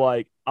and you're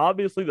like,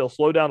 obviously they'll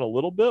slow down a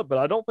little bit, but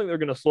I don't think they're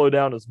going to slow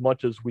down as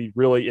much as we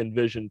really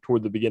envisioned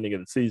toward the beginning of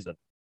the season.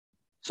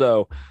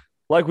 So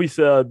like we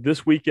said,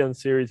 this weekend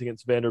series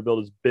against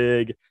Vanderbilt is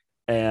big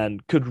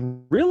and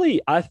could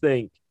really, I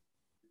think,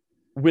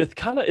 it's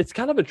kind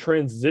of a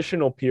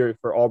transitional period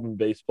for Auburn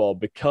baseball,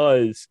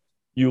 because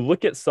you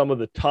look at some of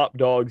the top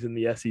dogs in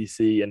the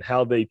SEC and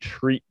how they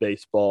treat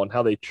baseball and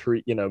how they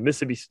treat,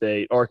 Mississippi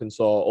State,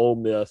 Arkansas, Ole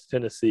Miss,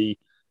 Tennessee.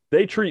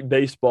 They treat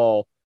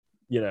baseball,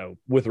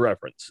 with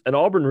reverence. And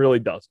Auburn really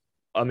doesn't.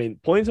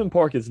 Plainsman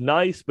Park is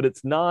nice, but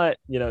it's not,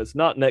 it's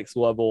not next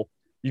level.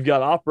 You've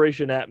got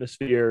Operation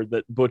Atmosphere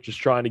that Butch is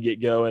trying to get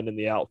going in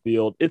the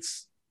outfield.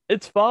 It's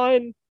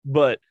fine,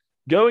 but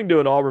going to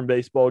an Auburn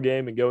baseball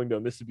game and going to a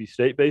Mississippi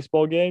State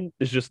baseball game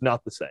is just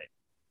not the same.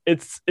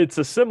 It's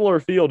a similar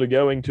feel to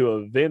going to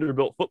a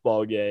Vanderbilt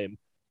football game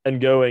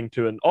and going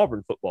to an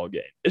Auburn football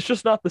game. It's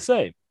just not the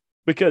same,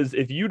 because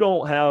if you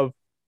don't have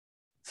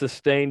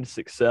sustained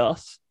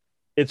success,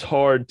 it's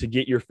hard to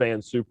get your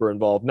fans super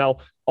involved. Now,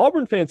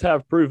 Auburn fans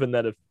have proven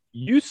that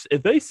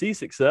if they see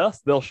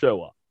success, they'll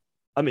show up.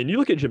 You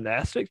look at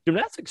gymnastics.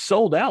 Gymnastics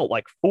sold out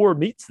like 4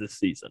 meets this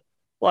season.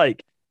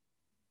 Like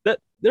that,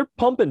 they're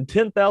pumping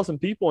 10,000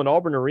 people in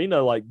Auburn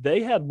Arena. Like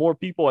they had more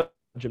people at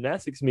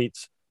gymnastics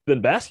meets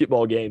than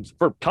basketball games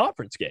for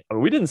conference games.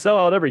 We didn't sell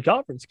out every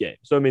conference game.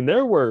 So,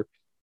 there were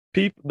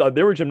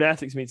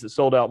gymnastics meets that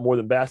sold out more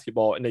than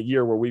basketball in a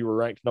year where we were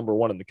ranked number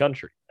 1 in the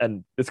country.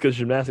 And it's because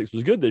gymnastics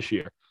was good this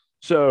year.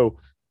 So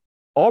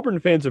Auburn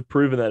fans have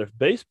proven that if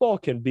baseball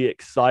can be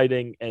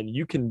exciting and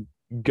you can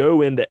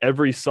go into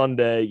every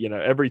Sunday,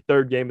 every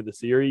third game of the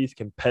series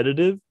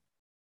competitive,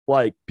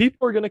 like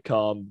people are going to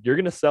come, you're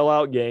going to sell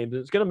out games.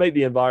 It's going to make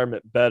the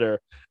environment better.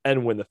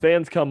 And when the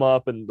fans come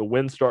up and the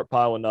wins start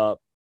piling up,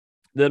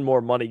 then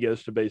more money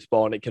goes to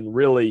baseball, and it can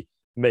really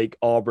make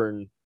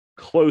Auburn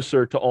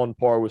closer to on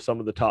par with some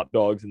of the top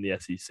dogs in the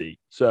SEC.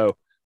 So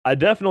I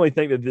definitely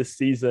think that this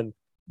season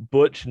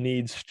Butch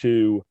needs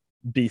to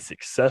be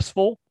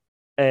successful.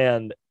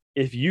 And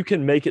if you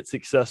can make it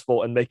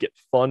successful and make it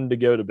fun to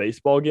go to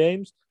baseball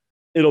games,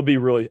 it'll be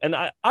really, and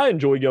I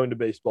enjoy going to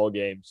baseball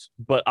games,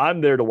 but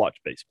I'm there to watch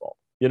baseball,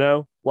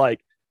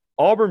 like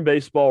Auburn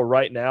baseball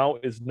right now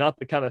is not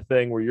the kind of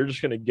thing where you're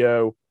just going to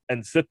go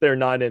and sit there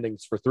 9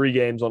 innings for 3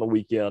 games on a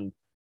weekend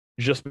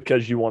just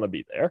because you want to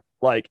be there.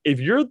 Like if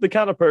you're the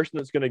kind of person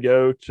that's going to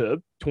go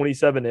to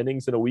 27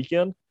 innings in a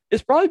weekend,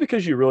 it's probably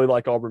because you really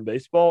like Auburn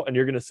baseball and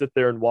you're going to sit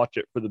there and watch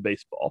it for the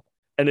baseball.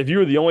 And if you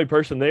were the only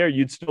person there,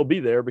 you'd still be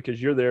there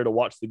because you're there to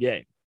watch the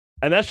game.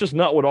 And that's just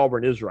not what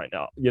Auburn is right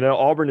now.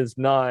 Auburn is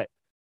not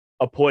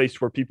a place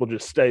where people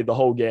just stay the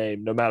whole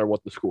game no matter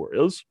what the score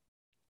is.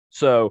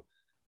 So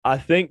I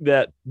think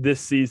that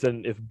this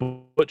season, if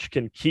Butch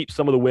can keep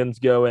some of the wins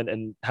going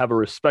and have a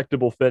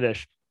respectable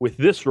finish with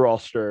this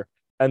roster,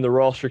 and the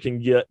roster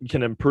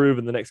can improve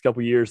in the next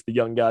couple of years, the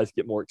young guys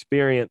get more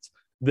experience,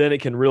 then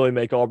it can really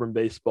make Auburn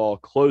baseball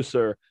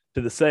closer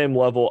to the same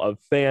level of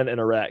fan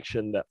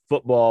interaction that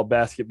football,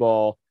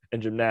 basketball,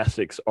 and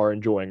gymnastics are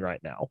enjoying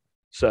right now.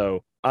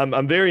 So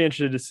I'm very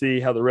interested to see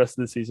how the rest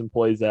of the season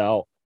plays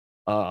out,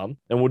 and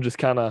we'll just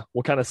kind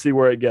of see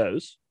where it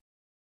goes.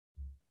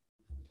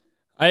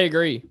 I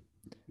agree.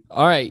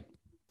 All right,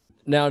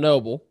 now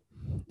Noble,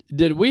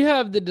 did we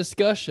have the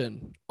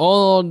discussion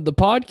on the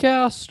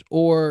podcast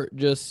or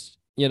just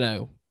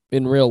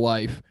in real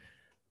life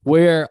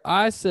where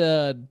I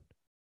said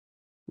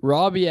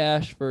Robbie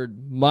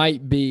Ashford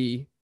might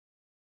be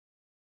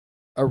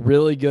a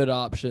really good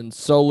option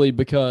solely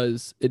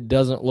because it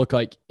doesn't look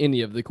like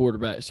any of the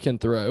quarterbacks can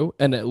throw,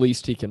 and at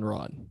least he can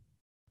run?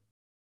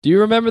 Do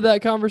you remember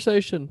that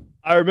conversation?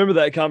 I remember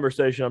that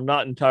conversation. I'm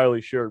not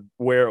entirely sure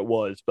where it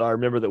was, but I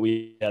remember that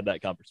we had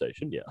that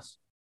conversation, yes.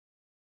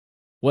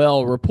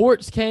 Well,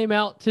 reports came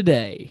out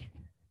today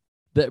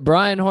that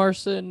Brian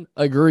Harsin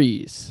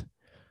agrees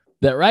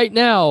that right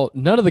now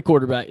none of the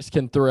quarterbacks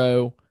can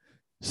throw,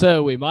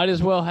 so we might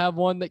as well have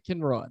one that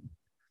can run.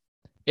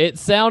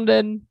 It's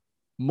sounding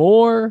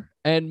more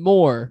and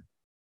more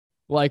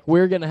like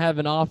we're going to have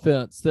an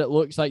offense that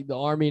looks like the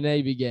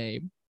Army-Navy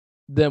game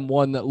than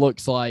one that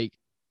looks like,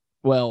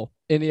 well,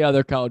 any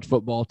other college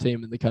football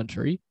team in the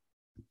country.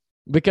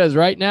 Because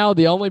right now,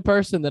 the only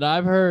person that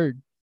I've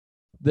heard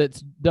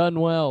that's done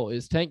well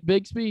is Tank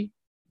Bigsby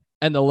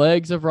and the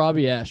legs of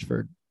Robbie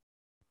Ashford.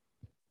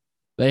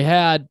 They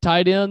had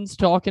tight ends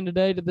talking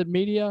today to the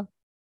media.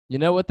 You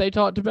know what they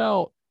talked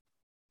about?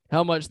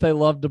 How much they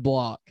love to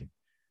block.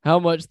 How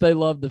much they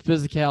love the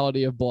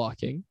physicality of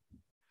blocking.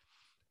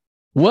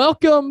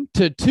 Welcome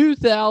to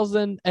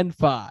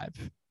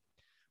 2005,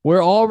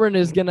 where Auburn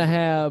is going to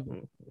have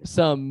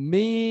some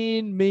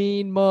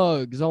mean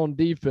mugs on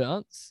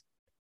defense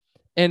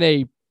and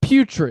a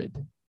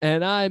putrid,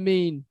 and I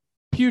mean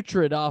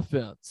putrid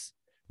offense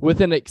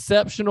with an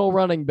exceptional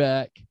running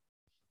back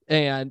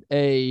and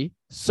a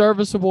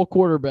serviceable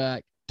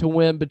quarterback to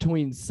win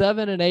between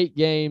 7 and 8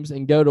 games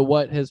and go to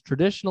what has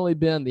traditionally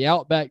been the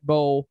Outback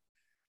Bowl.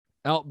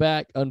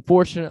 Outback,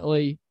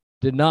 unfortunately,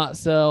 did not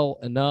sell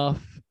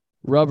enough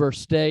rubber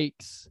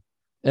steaks,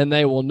 and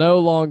they will no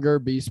longer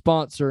be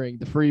sponsoring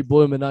the Free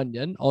Bloomin'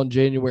 Onion on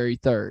January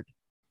 3rd.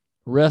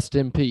 Rest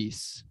in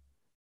peace,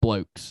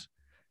 blokes.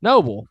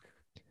 Noble,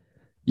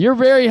 you're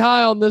very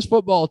high on this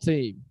football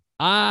team.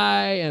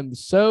 I am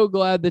so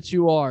glad that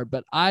you are,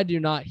 but I do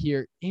not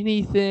hear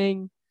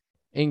anything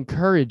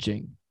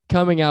encouraging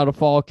coming out of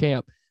fall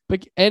camp.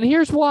 And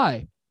here's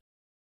why.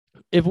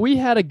 If we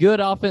had a good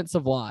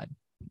offensive line,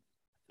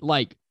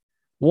 like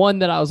one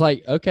that I was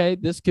like, okay,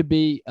 this could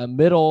be a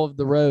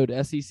middle-of-the-road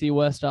SEC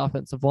West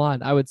offensive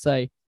line, I would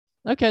say,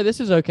 okay, this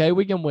is okay.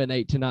 We can win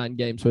 8 to 9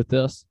 games with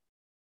this.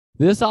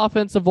 This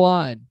offensive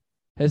line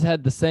has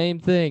had the same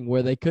thing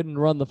where they couldn't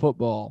run the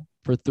football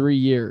for 3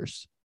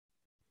 years.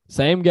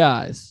 Same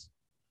guys.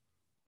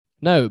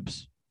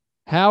 Nobes,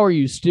 how are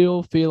you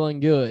still feeling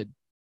good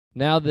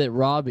now that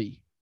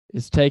Robbie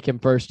is taking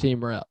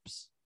first-team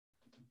reps?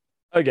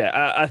 Okay,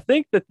 I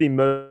think that the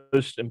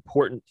most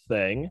important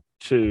thing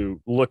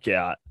to look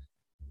at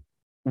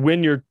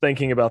when you're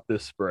thinking about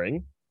this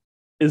spring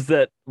is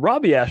that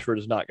Robbie Ashford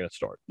is not going to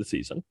start the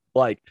season.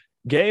 Like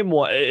game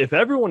one, if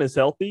everyone is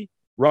healthy,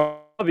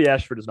 Robbie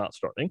Ashford is not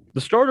starting.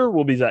 The starter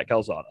will be Zach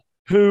Calzada,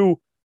 who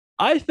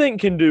I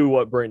think can do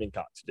what Brandon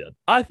Cox did.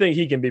 I think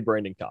he can be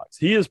Brandon Cox.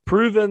 He has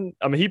proven,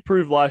 he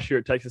proved last year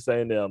at Texas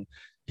A&M,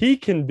 he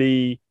can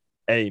be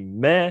a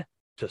meh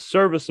to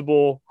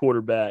serviceable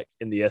quarterback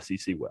in the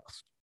SEC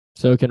West.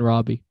 So can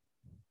Robbie.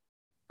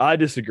 I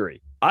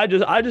disagree. I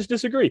just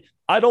disagree.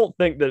 I don't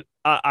think that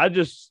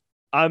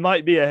I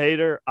might be a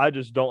hater. I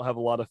just don't have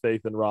a lot of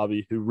faith in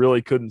Robbie, who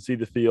really couldn't see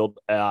the field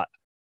at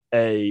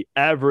a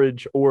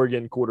average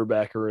Oregon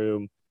quarterback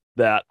room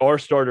that our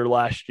starter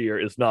last year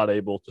is not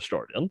able to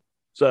start in.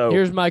 So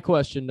here's my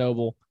question,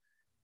 Noble.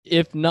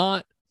 If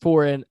not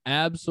for an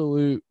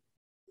absolute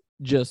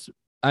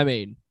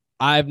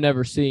I've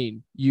never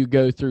seen you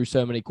go through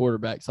so many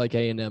quarterbacks like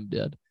A&M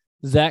did.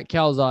 Zach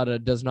Calzada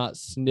does not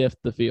sniff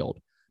the field.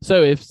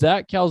 So if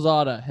Zach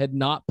Calzada had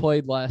not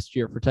played last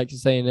year for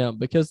Texas A&M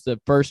because the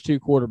first two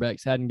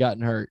quarterbacks hadn't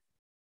gotten hurt,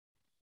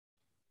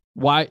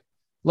 why?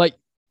 Like,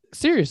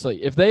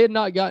 seriously, if they had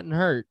not gotten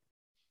hurt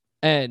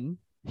and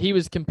he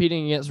was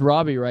competing against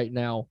Robbie right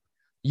now,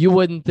 you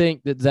wouldn't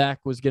think that Zach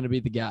was going to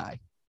be the guy.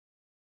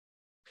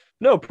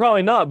 No,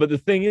 probably not. But the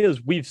thing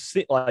is, we've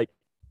seen, like,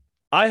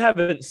 I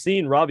haven't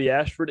seen Robbie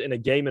Ashford in a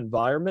game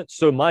environment.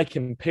 So my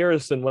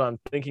comparison when I'm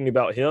thinking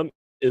about him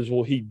is,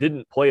 well, he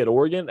didn't play at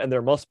Oregon, and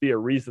there must be a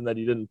reason that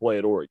he didn't play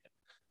at Oregon.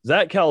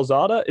 Zach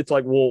Calzada, it's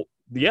like, well,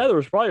 yeah, there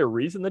was probably a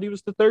reason that he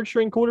was the third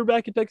string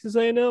quarterback at Texas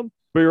A&M.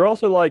 But you're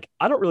also like,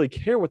 I don't really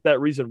care what that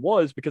reason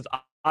was because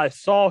I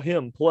saw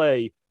him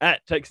play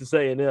at Texas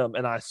A&M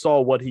and I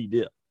saw what he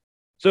did.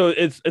 So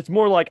it's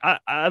more like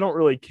I don't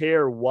really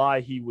care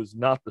why he was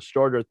not the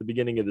starter at the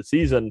beginning of the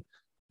season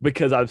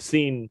because I've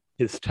seen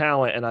his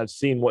talent and I've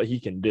seen what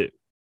he can do.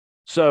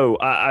 So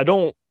I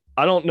don't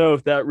know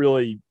if that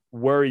really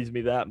worries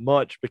me that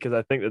much because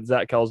I think that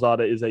Zach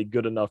Calzada is a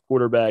good enough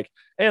quarterback.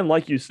 And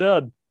like you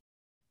said,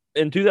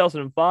 in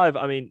 2005,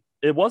 I mean,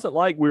 it wasn't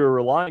like we were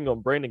relying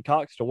on Brandon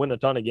Cox to win a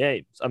ton of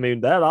games. I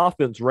mean, that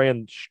offense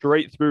ran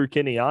straight through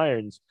Kenny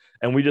Irons,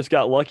 and we just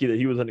got lucky that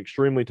he was an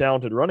extremely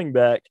talented running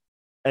back,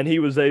 and he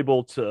was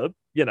able to,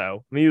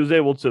 he was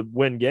able to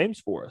win games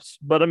for us.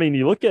 But, I mean,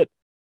 you look at,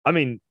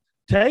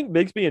 Tank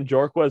Bigsby and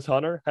Jarquez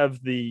Hunter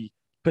have the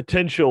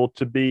potential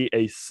to be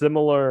a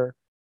similar,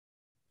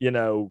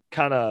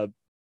 kind of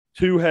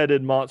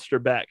two-headed monster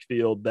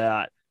backfield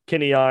that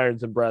Kenny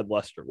Irons and Brad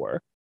Lester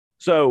were.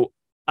 So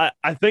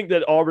I think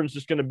that Auburn's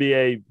just going to be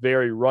a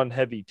very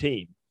run-heavy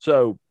team.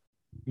 So,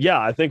 yeah,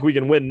 I think we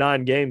can win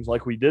 9 games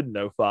like we did in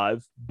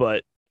 2005,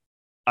 but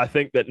I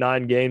think that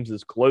 9 games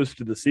is close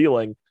to the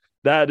ceiling.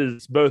 That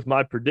is both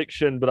my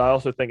prediction, but I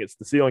also think it's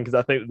the ceiling because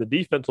I think that the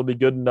defense will be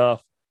good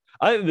enough.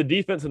 I think the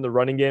defense and the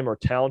running game are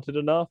talented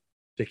enough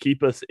to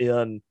keep us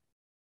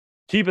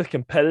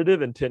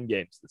competitive in 10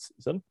 games this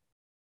season.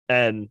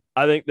 And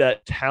I think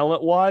that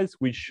talent-wise,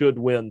 we should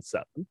win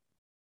 7.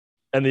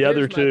 And the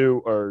other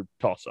 2 are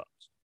toss-ups.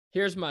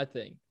 Here's my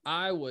thing.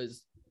 I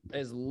was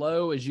as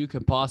low as you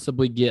could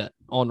possibly get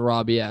on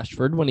Robbie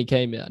Ashford when he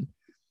came in,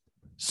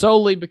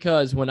 solely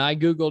because when I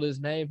Googled his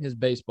name, his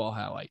baseball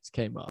highlights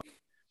came up.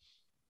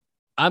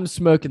 I'm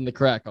smoking the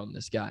crack on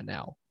this guy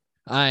now.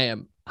 I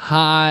am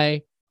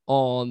high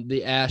on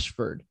the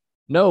Ashford.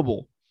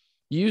 Noble,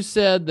 you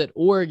said that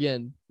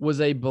Oregon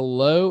was a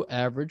below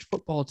average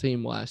football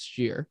team last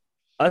year.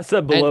 I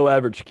said below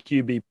average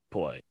QB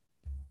play.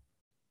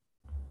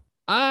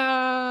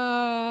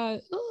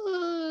 I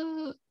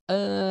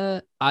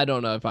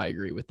don't know if I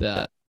agree with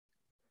that.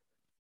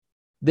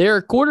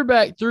 Their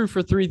quarterback threw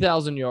for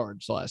 3,000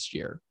 yards last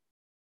year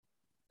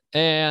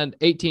and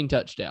 18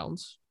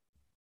 touchdowns.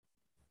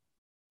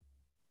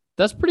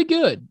 That's pretty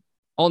good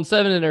on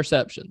 7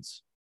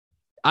 interceptions.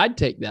 I'd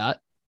take that.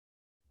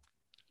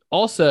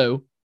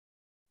 Also,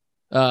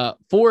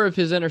 4 of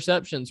his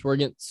interceptions were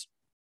against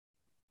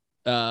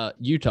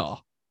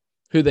Utah,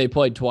 who they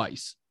played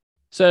twice.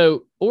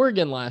 So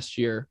Oregon last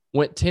year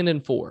went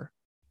 10-4.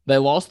 They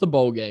lost the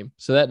bowl game,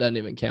 so that doesn't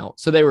even count.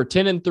 So they were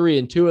 10-3,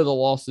 and 2 of the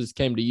losses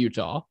came to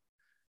Utah,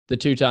 the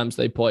 2 times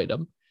they played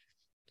them.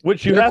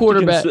 Which you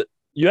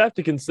have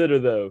to consider,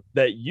 though,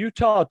 that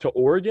Utah to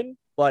Oregon,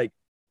 like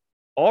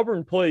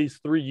Auburn plays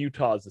 3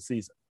 Utahs a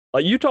season.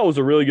 Like Utah was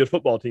a really good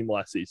football team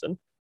last season,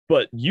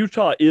 but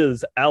Utah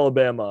is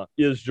Alabama,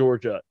 is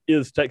Georgia,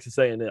 is Texas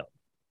A&M.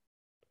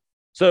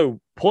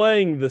 So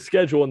playing the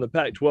schedule in the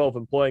Pac-12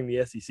 and playing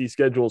the SEC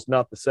schedule is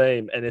not the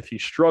same. And if he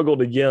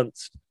struggled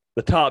against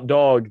the top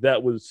dog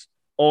that was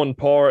on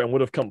par and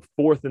would have come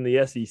 4th in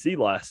the SEC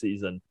last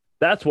season,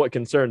 that's what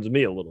concerns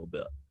me a little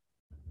bit.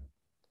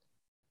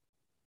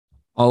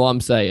 All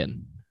I'm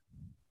saying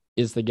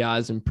is the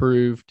guy's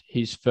improved.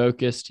 He's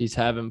focused. He's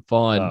having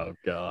fun. Oh,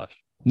 gosh.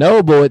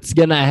 No, but it's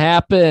going to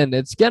happen.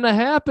 It's going to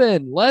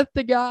happen. Let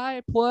the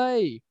guy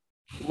play.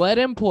 Let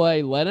him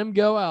play. Let him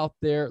go out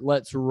there.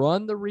 Let's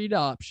run the read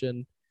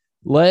option.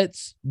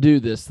 Let's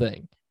do this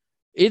thing.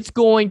 It's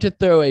going to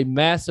throw a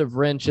massive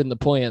wrench in the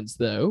plans,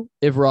 though,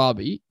 if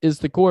Robbie is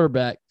the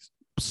quarterback,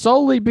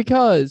 solely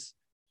because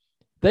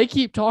they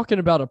keep talking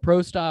about a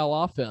pro-style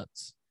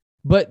offense.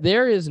 But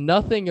there is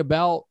nothing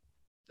about,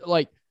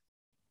 like,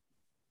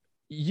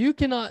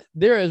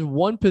 there is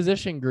one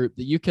position group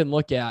that you can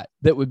look at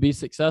that would be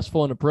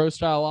successful in a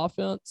pro-style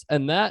offense,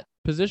 and that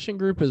position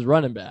group is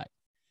running back.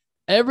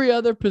 Every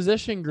other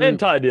position group. And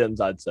tight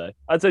ends, I'd say.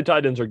 I'd say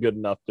tight ends are good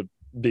enough to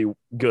be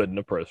good in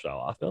a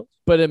pro-style offense.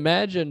 But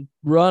imagine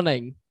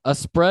running a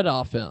spread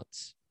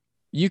offense.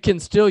 You can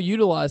still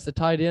utilize the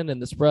tight end in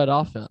the spread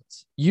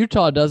offense.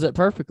 Utah does it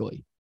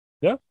perfectly.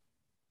 Yeah.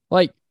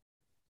 Like,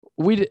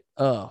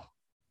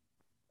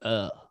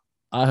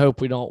 I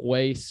hope we don't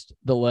waste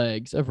the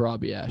legs of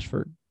Robbie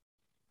Ashford.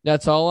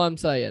 That's all I'm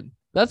saying.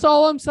 That's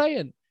all I'm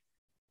saying.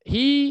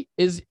 He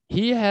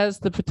has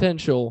the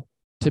potential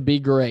to be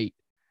great.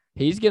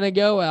 He's going to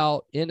go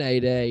out in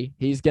A-Day.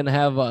 He's going to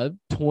have a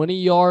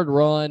 20-yard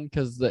run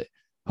because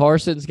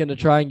Carson's going to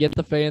try and get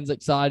the fans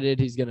excited.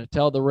 He's going to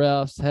tell the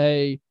refs,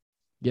 hey,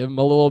 give him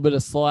a little bit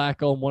of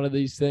slack on one of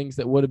these things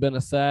that would have been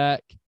a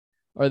sack.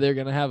 Or they're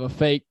going to have a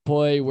fake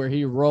play where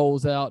he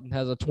rolls out and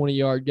has a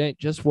 20-yard gain.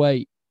 Just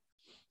wait.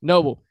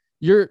 Noble,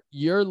 you're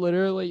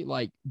literally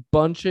like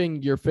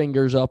bunching your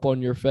fingers up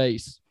on your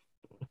face.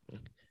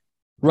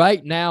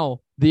 Right now,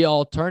 the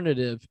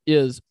alternative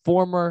is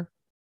former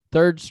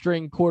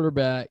third-string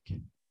quarterback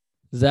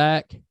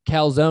Zach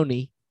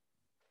Calzone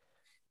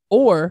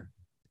or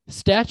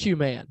Statue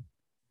Man.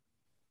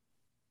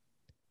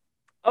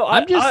 Oh,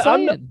 I'm just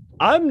saying.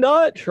 I'm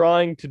not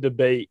trying to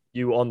debate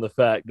you on the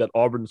fact that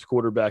Auburn's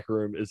quarterback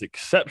room is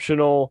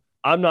exceptional.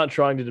 I'm not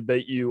trying to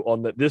debate you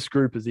on that this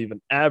group is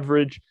even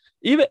average.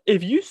 Even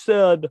if you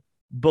said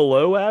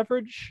below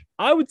average,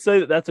 I would say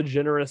that that's a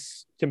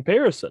generous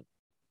comparison.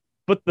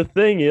 But the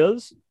thing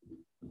is,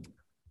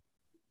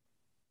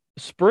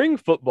 spring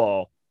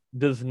football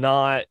does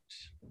not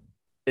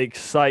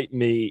excite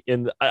me.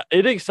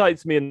 It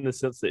excites me in the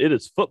sense that it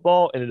is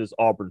football and it is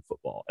Auburn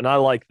football, and I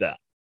like that.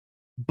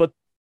 But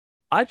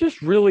I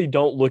just really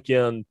don't look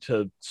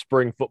into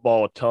spring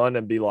football a ton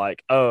and be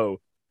like, oh,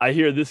 I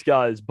hear this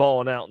guy is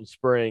balling out in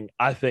spring.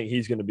 I think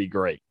he's going to be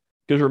great.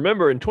 Because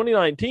remember, in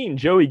 2019,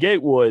 Joey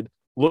Gatewood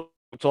looked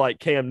like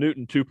Cam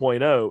Newton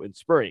 2.0 in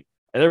spring.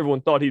 And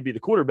everyone thought he'd be the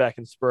quarterback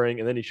in spring.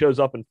 And then he shows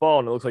up in fall,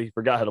 and it looks like he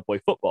forgot how to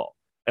play football.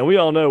 And we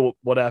all know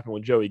what happened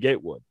with Joey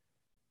Gatewood.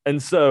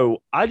 And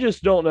so I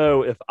just don't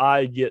know if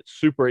I get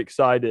super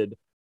excited.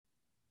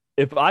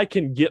 If I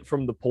can get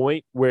from the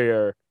point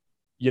where,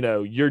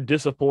 you're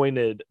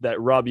disappointed that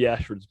Robbie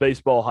Ashford's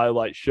baseball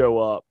highlights show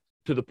up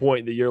to the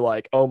point that you're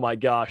like, oh my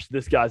gosh,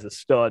 this guy's a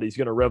stud. He's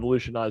going to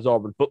revolutionize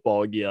Auburn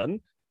football again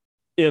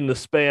in the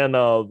span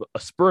of a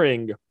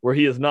spring where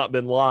he has not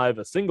been live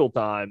a single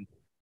time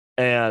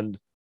and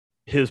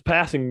his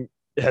passing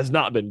has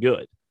not been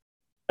good.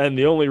 And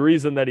the only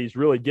reason that he's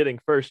really getting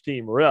first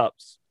team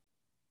reps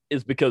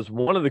is because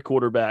one of the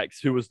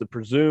quarterbacks who was the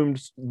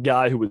presumed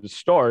guy who would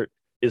start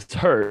is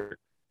hurt.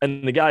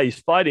 And the guy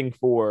he's fighting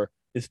for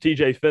is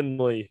TJ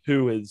Finley,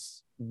 who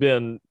has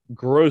been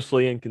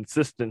grossly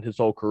inconsistent his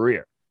whole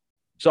career.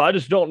 So I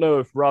just don't know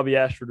if Robbie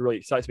Ashford really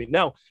excites me.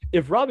 Now,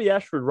 if Robbie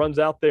Ashford runs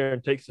out there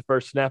and takes the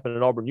first snap in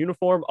an Auburn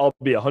uniform, I'll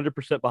be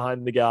 100%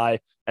 behind the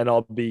guy, and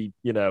I'll be,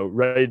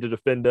 ready to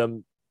defend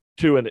him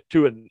to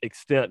an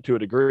extent, to a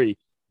degree.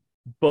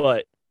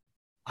 But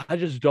I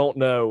just don't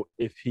know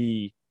if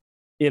he,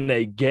 in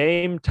a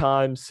game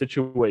time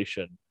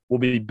situation, will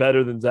be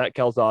better than Zach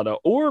Calzada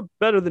or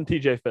better than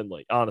TJ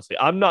Finley. Honestly,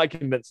 I'm not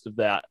convinced of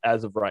that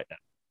as of right now.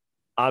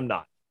 I'm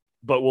not,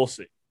 but we'll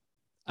see.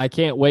 I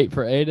can't wait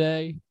for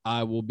A-Day.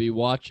 I will be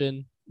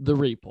watching the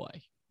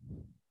replay.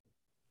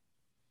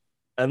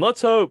 And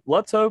let's hope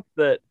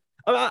that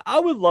I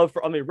would love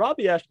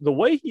Robbie Ashford, the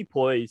way he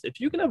plays,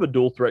 if you can have a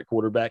dual threat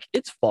quarterback,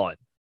 it's fun.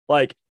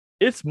 Like,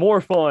 it's more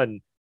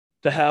fun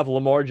to have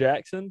Lamar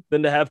Jackson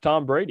than to have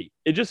Tom Brady.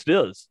 It just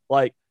is.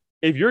 Like,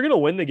 if you're going to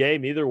win the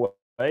game either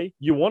way,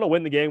 you want to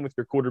win the game with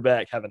your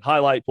quarterback having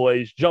highlight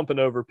plays, jumping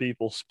over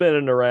people,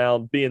 spinning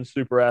around, being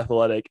super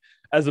athletic,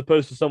 as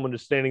opposed to someone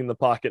just standing in the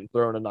pocket and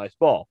throwing a nice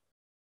ball.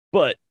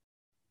 But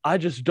I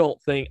just don't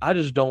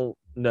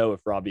know if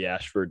Robbie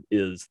Ashford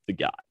is the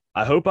guy.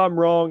 I hope I'm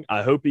wrong.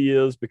 I hope he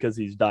is, because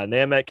he's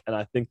dynamic, and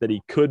I think that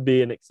he could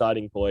be an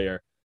exciting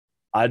player.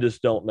 I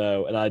just don't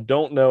know. And I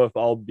don't know if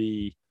I'll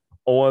be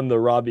on the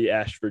Robbie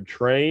Ashford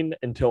train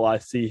until I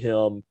see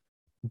him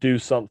do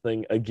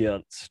something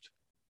against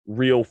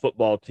real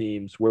football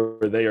teams where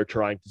they are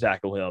trying to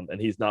tackle him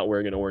and he's not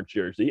wearing an orange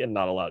jersey and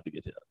not allowed to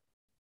get hit.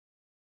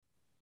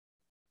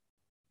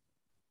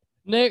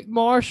 Nick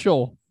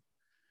Marshall.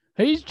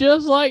 He's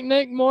just like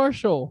Nick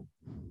Marshall.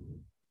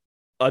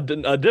 A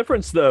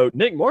difference, though,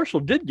 Nick Marshall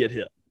did get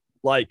hit.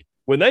 Like,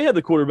 when they had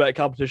the quarterback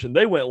competition,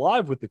 they went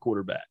live with the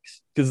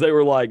quarterbacks because they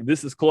were like,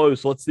 this is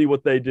close. Let's see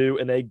what they do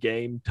in a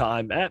game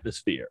time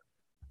atmosphere.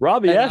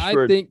 Robbie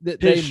Ashford, I think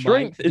that his they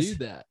strength might is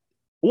do that.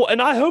 Well,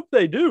 and I hope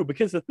they do,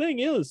 because the thing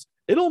is,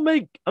 it'll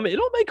make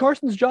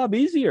Carson's job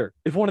easier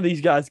if one of these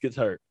guys gets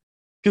hurt.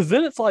 Because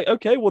then it's like,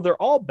 okay, well, they're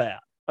all bad.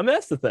 I mean,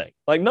 that's the thing.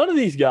 Like, none of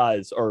these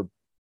guys are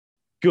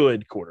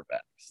good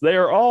quarterbacks. They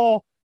are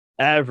all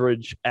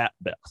average at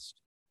best.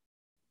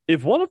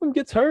 If one of them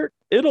gets hurt,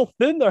 it'll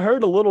thin the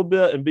herd a little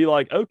bit and be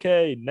like,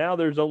 okay, now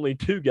there's only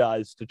two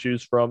guys to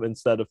choose from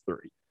instead of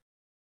three.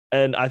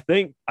 And I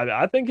think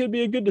it'd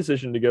be a good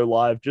decision to go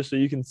live just so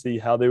you can see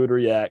how they would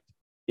react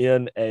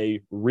in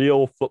a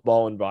real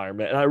football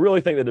environment. And I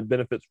really think that it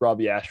benefits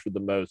Robbie Ashford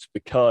the most,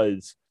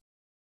 because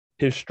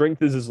his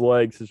strength is his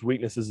legs, his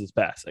weakness is his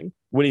passing.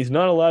 When he's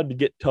not allowed to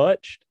get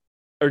touched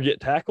or get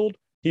tackled,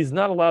 he's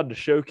not allowed to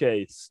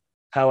showcase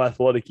how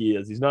athletic he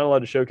is. He's not allowed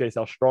to showcase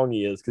how strong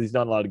he is because he's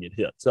not allowed to get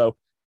hit. So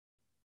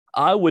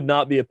I would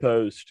not be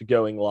opposed to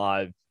going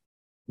live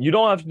You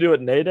don't have to do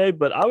it in A-Day,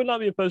 but I would not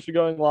be opposed to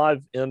going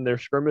live in their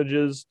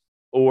scrimmages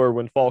or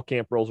when fall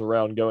camp rolls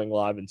around, going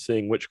live and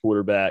seeing which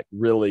quarterback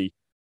really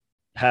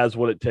has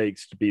what it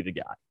takes to be the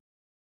guy.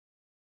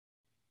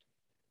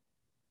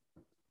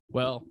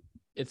 Well,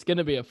 it's going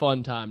to be a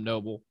fun time,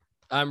 Noble.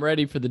 I'm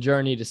ready for the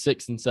journey to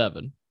 6 and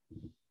 7.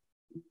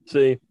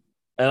 See,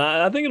 and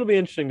I think it'll be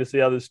interesting to see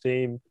how this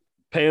team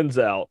pans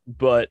out.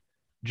 But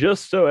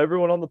just so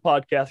everyone on the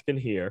podcast can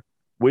hear,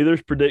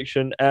 Wheeler's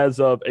prediction as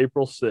of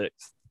April 6th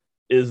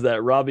is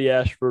that Robbie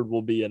Ashford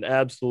will be an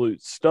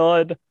absolute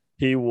stud.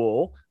 He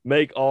will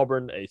make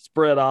Auburn a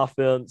spread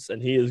offense,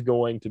 and he is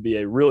going to be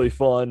a really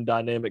fun,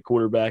 dynamic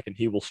quarterback, and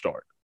he will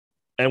start.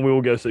 And we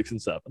will go 6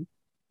 and 7.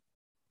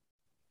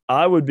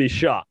 I would be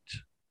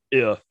shocked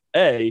if,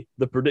 A,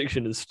 the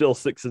prediction is still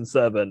 6 and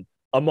 7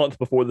 a month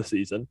before the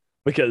season,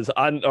 because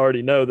I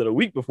already know that a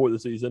week before the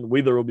season,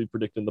 Wheeler will be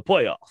predicting the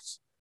playoffs.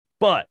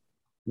 But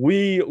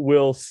we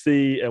will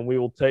see, and we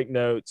will take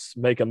notes,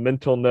 make a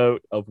mental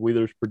note of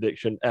Wheeler's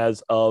prediction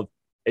as of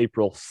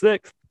April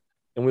 6th,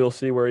 and we will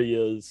see where he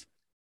is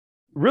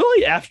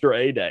really after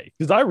A-Day,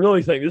 because I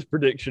really think this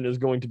prediction is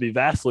going to be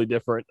vastly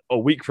different a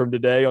week from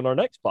today on our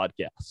next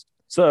podcast.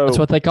 So that's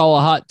what they call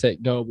a hot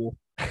take, Noble.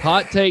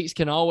 Hot takes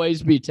can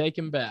always be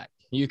taken back.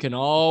 You can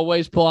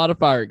always pull out a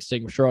fire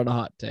extinguisher on a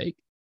hot take.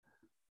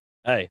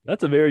 Hey,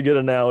 that's a very good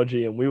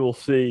analogy, and we will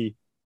see.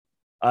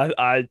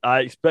 I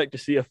expect to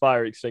see a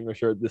fire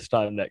extinguisher at this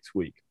time next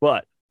week.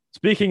 But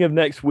speaking of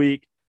next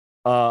week,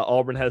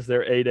 Auburn has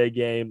their A-Day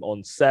game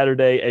on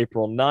Saturday,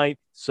 April 9th.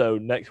 So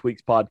next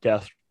week's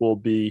podcast will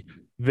be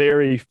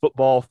very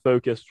football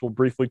focused. We'll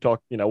briefly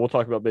talk, we'll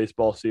talk about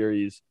baseball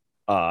series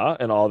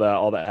and all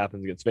that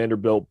happens against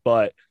Vanderbilt.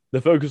 But the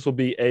focus will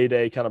be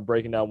A-Day, kind of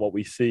breaking down what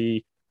we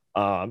see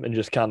and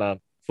just kind of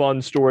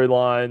fun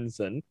storylines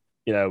and,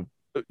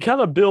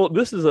 kind of build.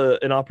 This is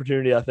an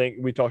opportunity. I think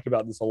we talked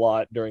about this a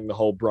lot during the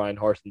whole Brian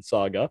Harsin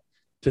saga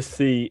to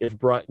see if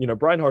Brian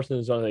Harsin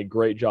has done a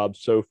great job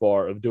so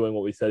far of doing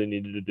what we said he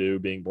needed to do,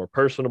 being more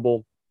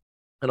personable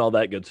and all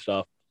that good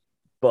stuff.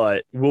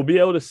 But we'll be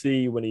able to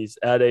see when he's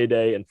at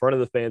A-Day in front of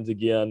the fans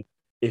again,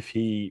 if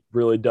he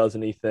really does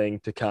anything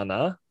to kind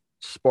of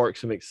spark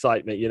some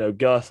excitement.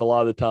 Gus, a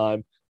lot of the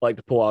time, like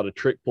to pull out a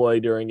trick play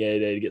during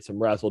A-Day to get some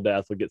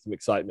razzle-dazzle, get some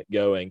excitement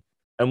going.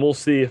 And we'll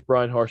see if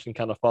Brian Harsin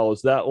kind of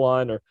follows that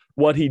line or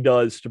what he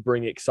does to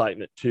bring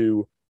excitement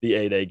to the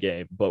A-Day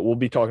game. But we'll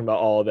be talking about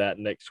all of that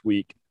next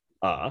week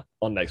on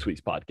next week's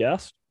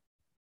podcast.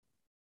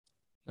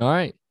 All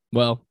right.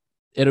 Well,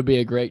 it'll be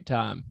a great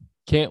time.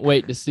 Can't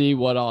wait to see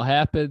what all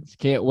happens.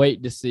 Can't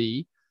wait to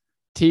see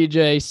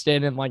TJ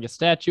standing like a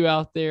statue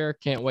out there.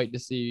 Can't wait to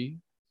see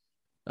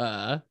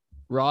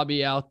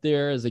Robbie out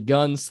there as a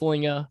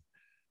gunslinger.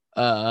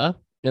 And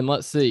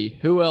let's see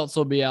who else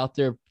will be out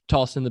there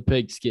tossing the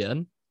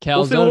pigskin.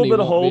 Calzone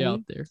will be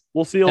out there.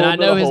 We'll see a little bit.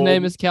 And I know his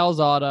name is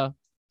Calzada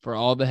for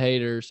all the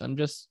haters. I'm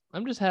just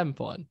having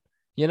fun.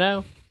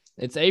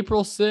 It's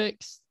April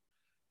 6th.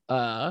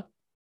 I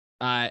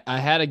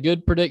had a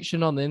good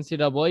prediction on the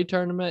NCAA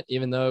tournament,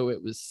 even though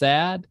it was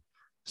sad.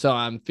 So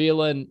I'm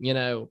feeling,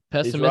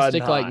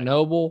 pessimistic like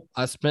Noble.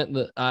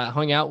 I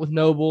hung out with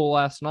Noble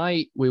last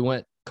night. We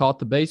caught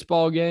the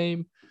baseball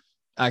game.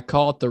 I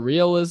caught the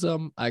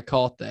realism. I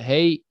caught the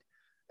hate.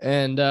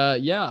 And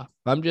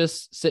I'm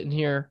just sitting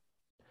here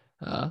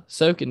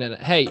soaking in it.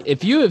 Hey,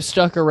 if you have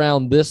stuck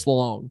around this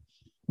long,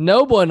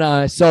 Noble and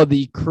I saw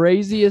the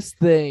craziest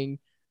thing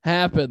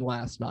happen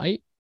last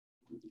night.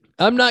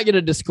 I'm not going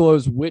to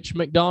disclose which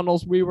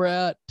McDonald's we were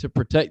at to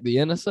protect the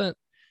innocent,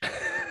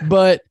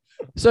 but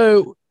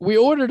so we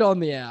ordered on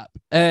the app,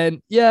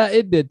 and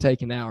it did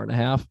take an hour and a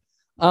half.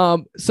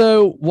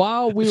 So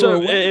while we were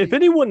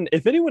waiting,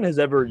 if anyone has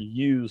ever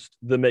used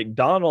the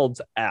McDonald's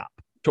app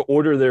to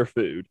order their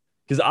food,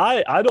 because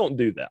I don't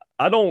do that.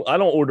 I don't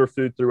order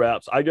food through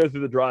apps. I go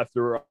through the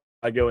drive-thru.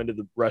 I go into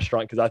the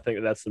restaurant because I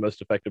think that's the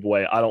most effective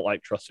way. I don't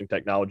like trusting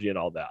technology and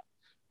all that.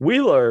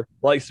 Wheeler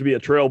likes to be a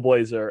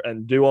trailblazer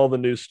and do all the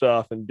new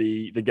stuff and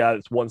be the guy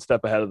that's one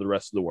step ahead of the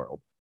rest of the world.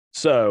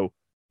 So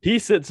he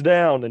sits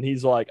down and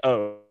he's like,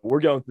 "Oh, we're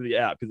going through the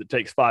app because it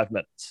takes 5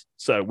 minutes."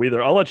 So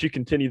Wheeler, I'll let you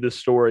continue this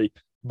story,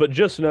 but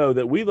just know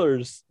that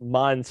Wheeler's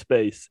mind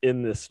space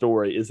in this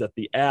story is that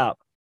the app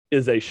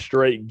is a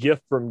straight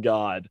gift from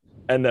God,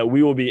 and that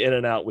we will be in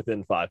and out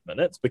within 5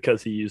 minutes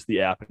because he used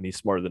the app and he's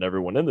smarter than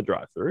everyone in the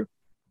drive-thru.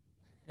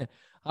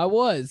 I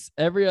was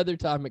every other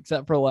time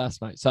except for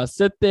last night. So I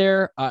sit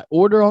there, I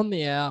order on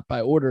the app,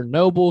 I order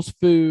Noble's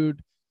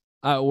food,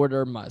 I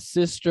order my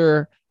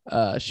sister.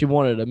 She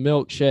wanted a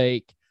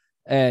milkshake,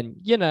 and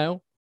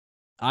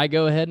I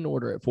go ahead and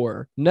order it for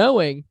her,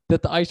 knowing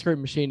that the ice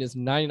cream machine is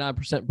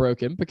 99%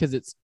 broken because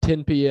it's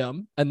 10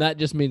 p.m. And that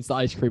just means the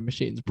ice cream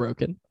machine's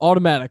broken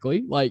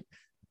automatically. Like,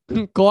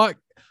 clock.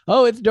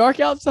 Oh, it's dark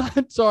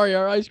outside. Sorry,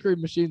 our ice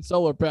cream machine's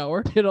solar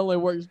powered. It only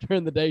works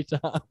during the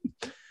daytime.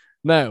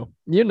 No,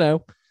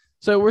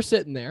 So we're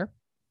sitting there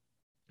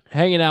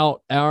hanging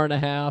out hour and a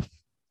half,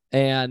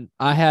 and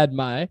I had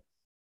my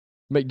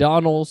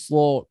McDonald's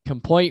little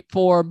complaint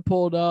form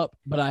pulled up,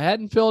 but I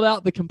hadn't filled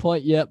out the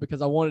complaint yet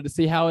because I wanted to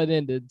see how it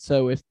ended.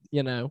 So if,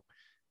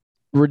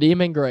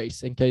 redeeming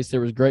grace in case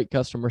there was great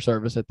customer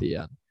service at the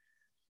end.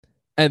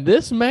 And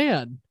this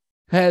man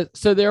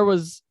there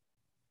was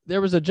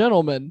a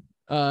gentleman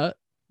that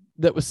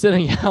was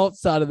sitting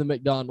outside of the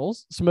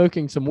McDonald's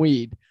smoking some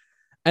weed,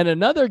 and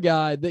another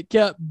guy that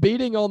kept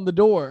beating on the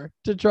door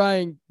to try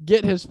and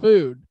get his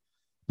food.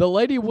 The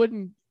lady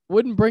wouldn't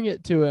bring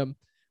it to him.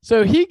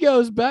 So he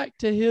goes back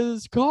to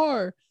his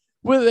car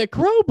with a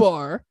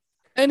crowbar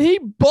and he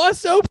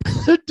busts open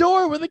the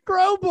door with a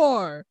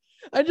crowbar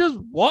and just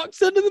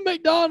walks into the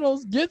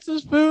McDonald's, gets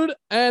his food,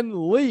 and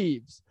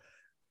leaves.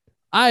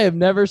 I have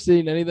never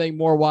seen anything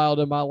more wild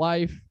in my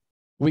life.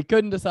 We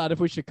couldn't decide if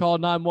we should call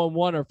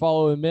 911 or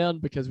follow him in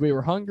because we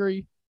were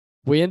hungry.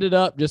 We ended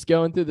up just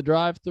going through the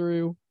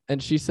drive-thru,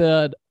 and she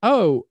said,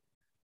 "Oh,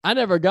 I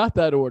never got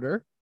that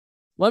order.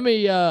 Let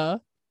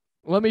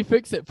me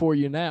fix it for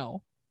you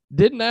now."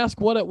 Didn't ask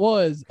what it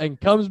was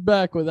and comes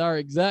back with our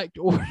exact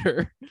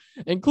order,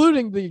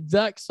 including the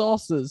exact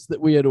sauces that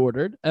we had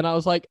ordered. And I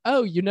was like,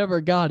 "Oh, you never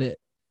got it.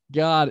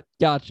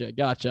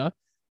 Gotcha.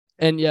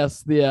 And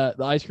yes, the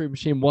ice cream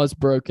machine was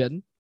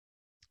broken.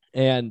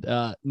 And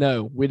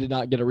no, we did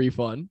not get a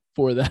refund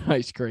for that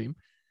ice cream.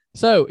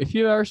 So if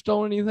you've ever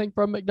stolen anything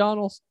from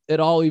McDonald's, it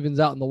all evens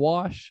out in the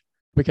wash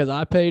because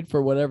I paid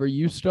for whatever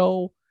you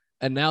stole,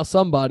 and now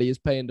somebody is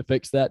paying to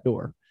fix that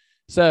door.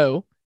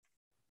 So,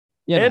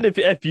 and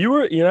if you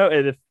were,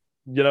 and if,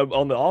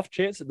 on the off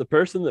chance that the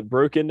person that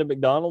broke into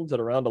McDonald's at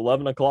around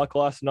 11 o'clock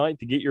last night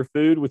to get your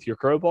food with your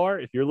crowbar,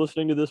 if you're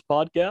listening to this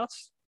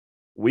podcast,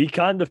 we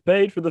kind of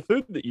paid for the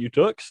food that you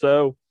took.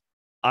 So,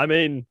 I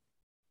mean,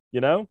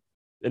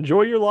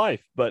 enjoy your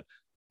life. But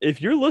if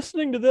you're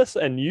listening to this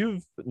and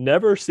you've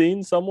never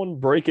seen someone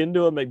break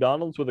into a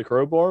McDonald's with a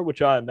crowbar,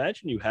 which I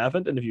imagine you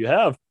haven't, and if you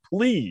have,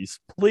 please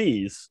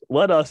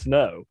let us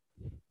know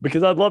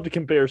because I'd love to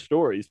compare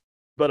stories.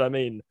 But I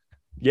mean,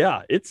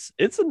 yeah, it's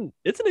an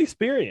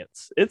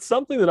experience. It's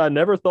something that I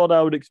never thought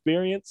I would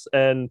experience,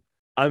 and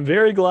I'm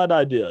very glad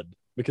I did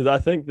because I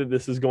think that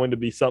this is going to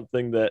be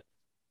something that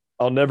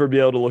I'll never be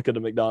able to look at a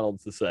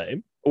McDonald's the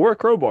same or a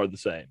crowbar the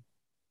same.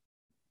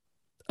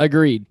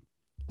 Agreed.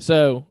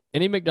 So,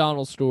 any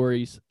McDonald's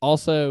stories?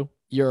 Also,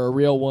 you're a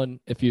real one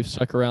if you've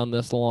stuck around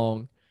this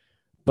long.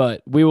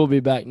 But we will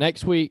be back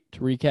next week to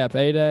recap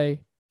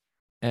A-Day.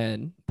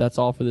 And that's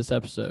all for this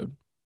episode.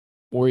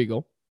 War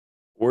Eagle.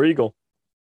 War Eagle.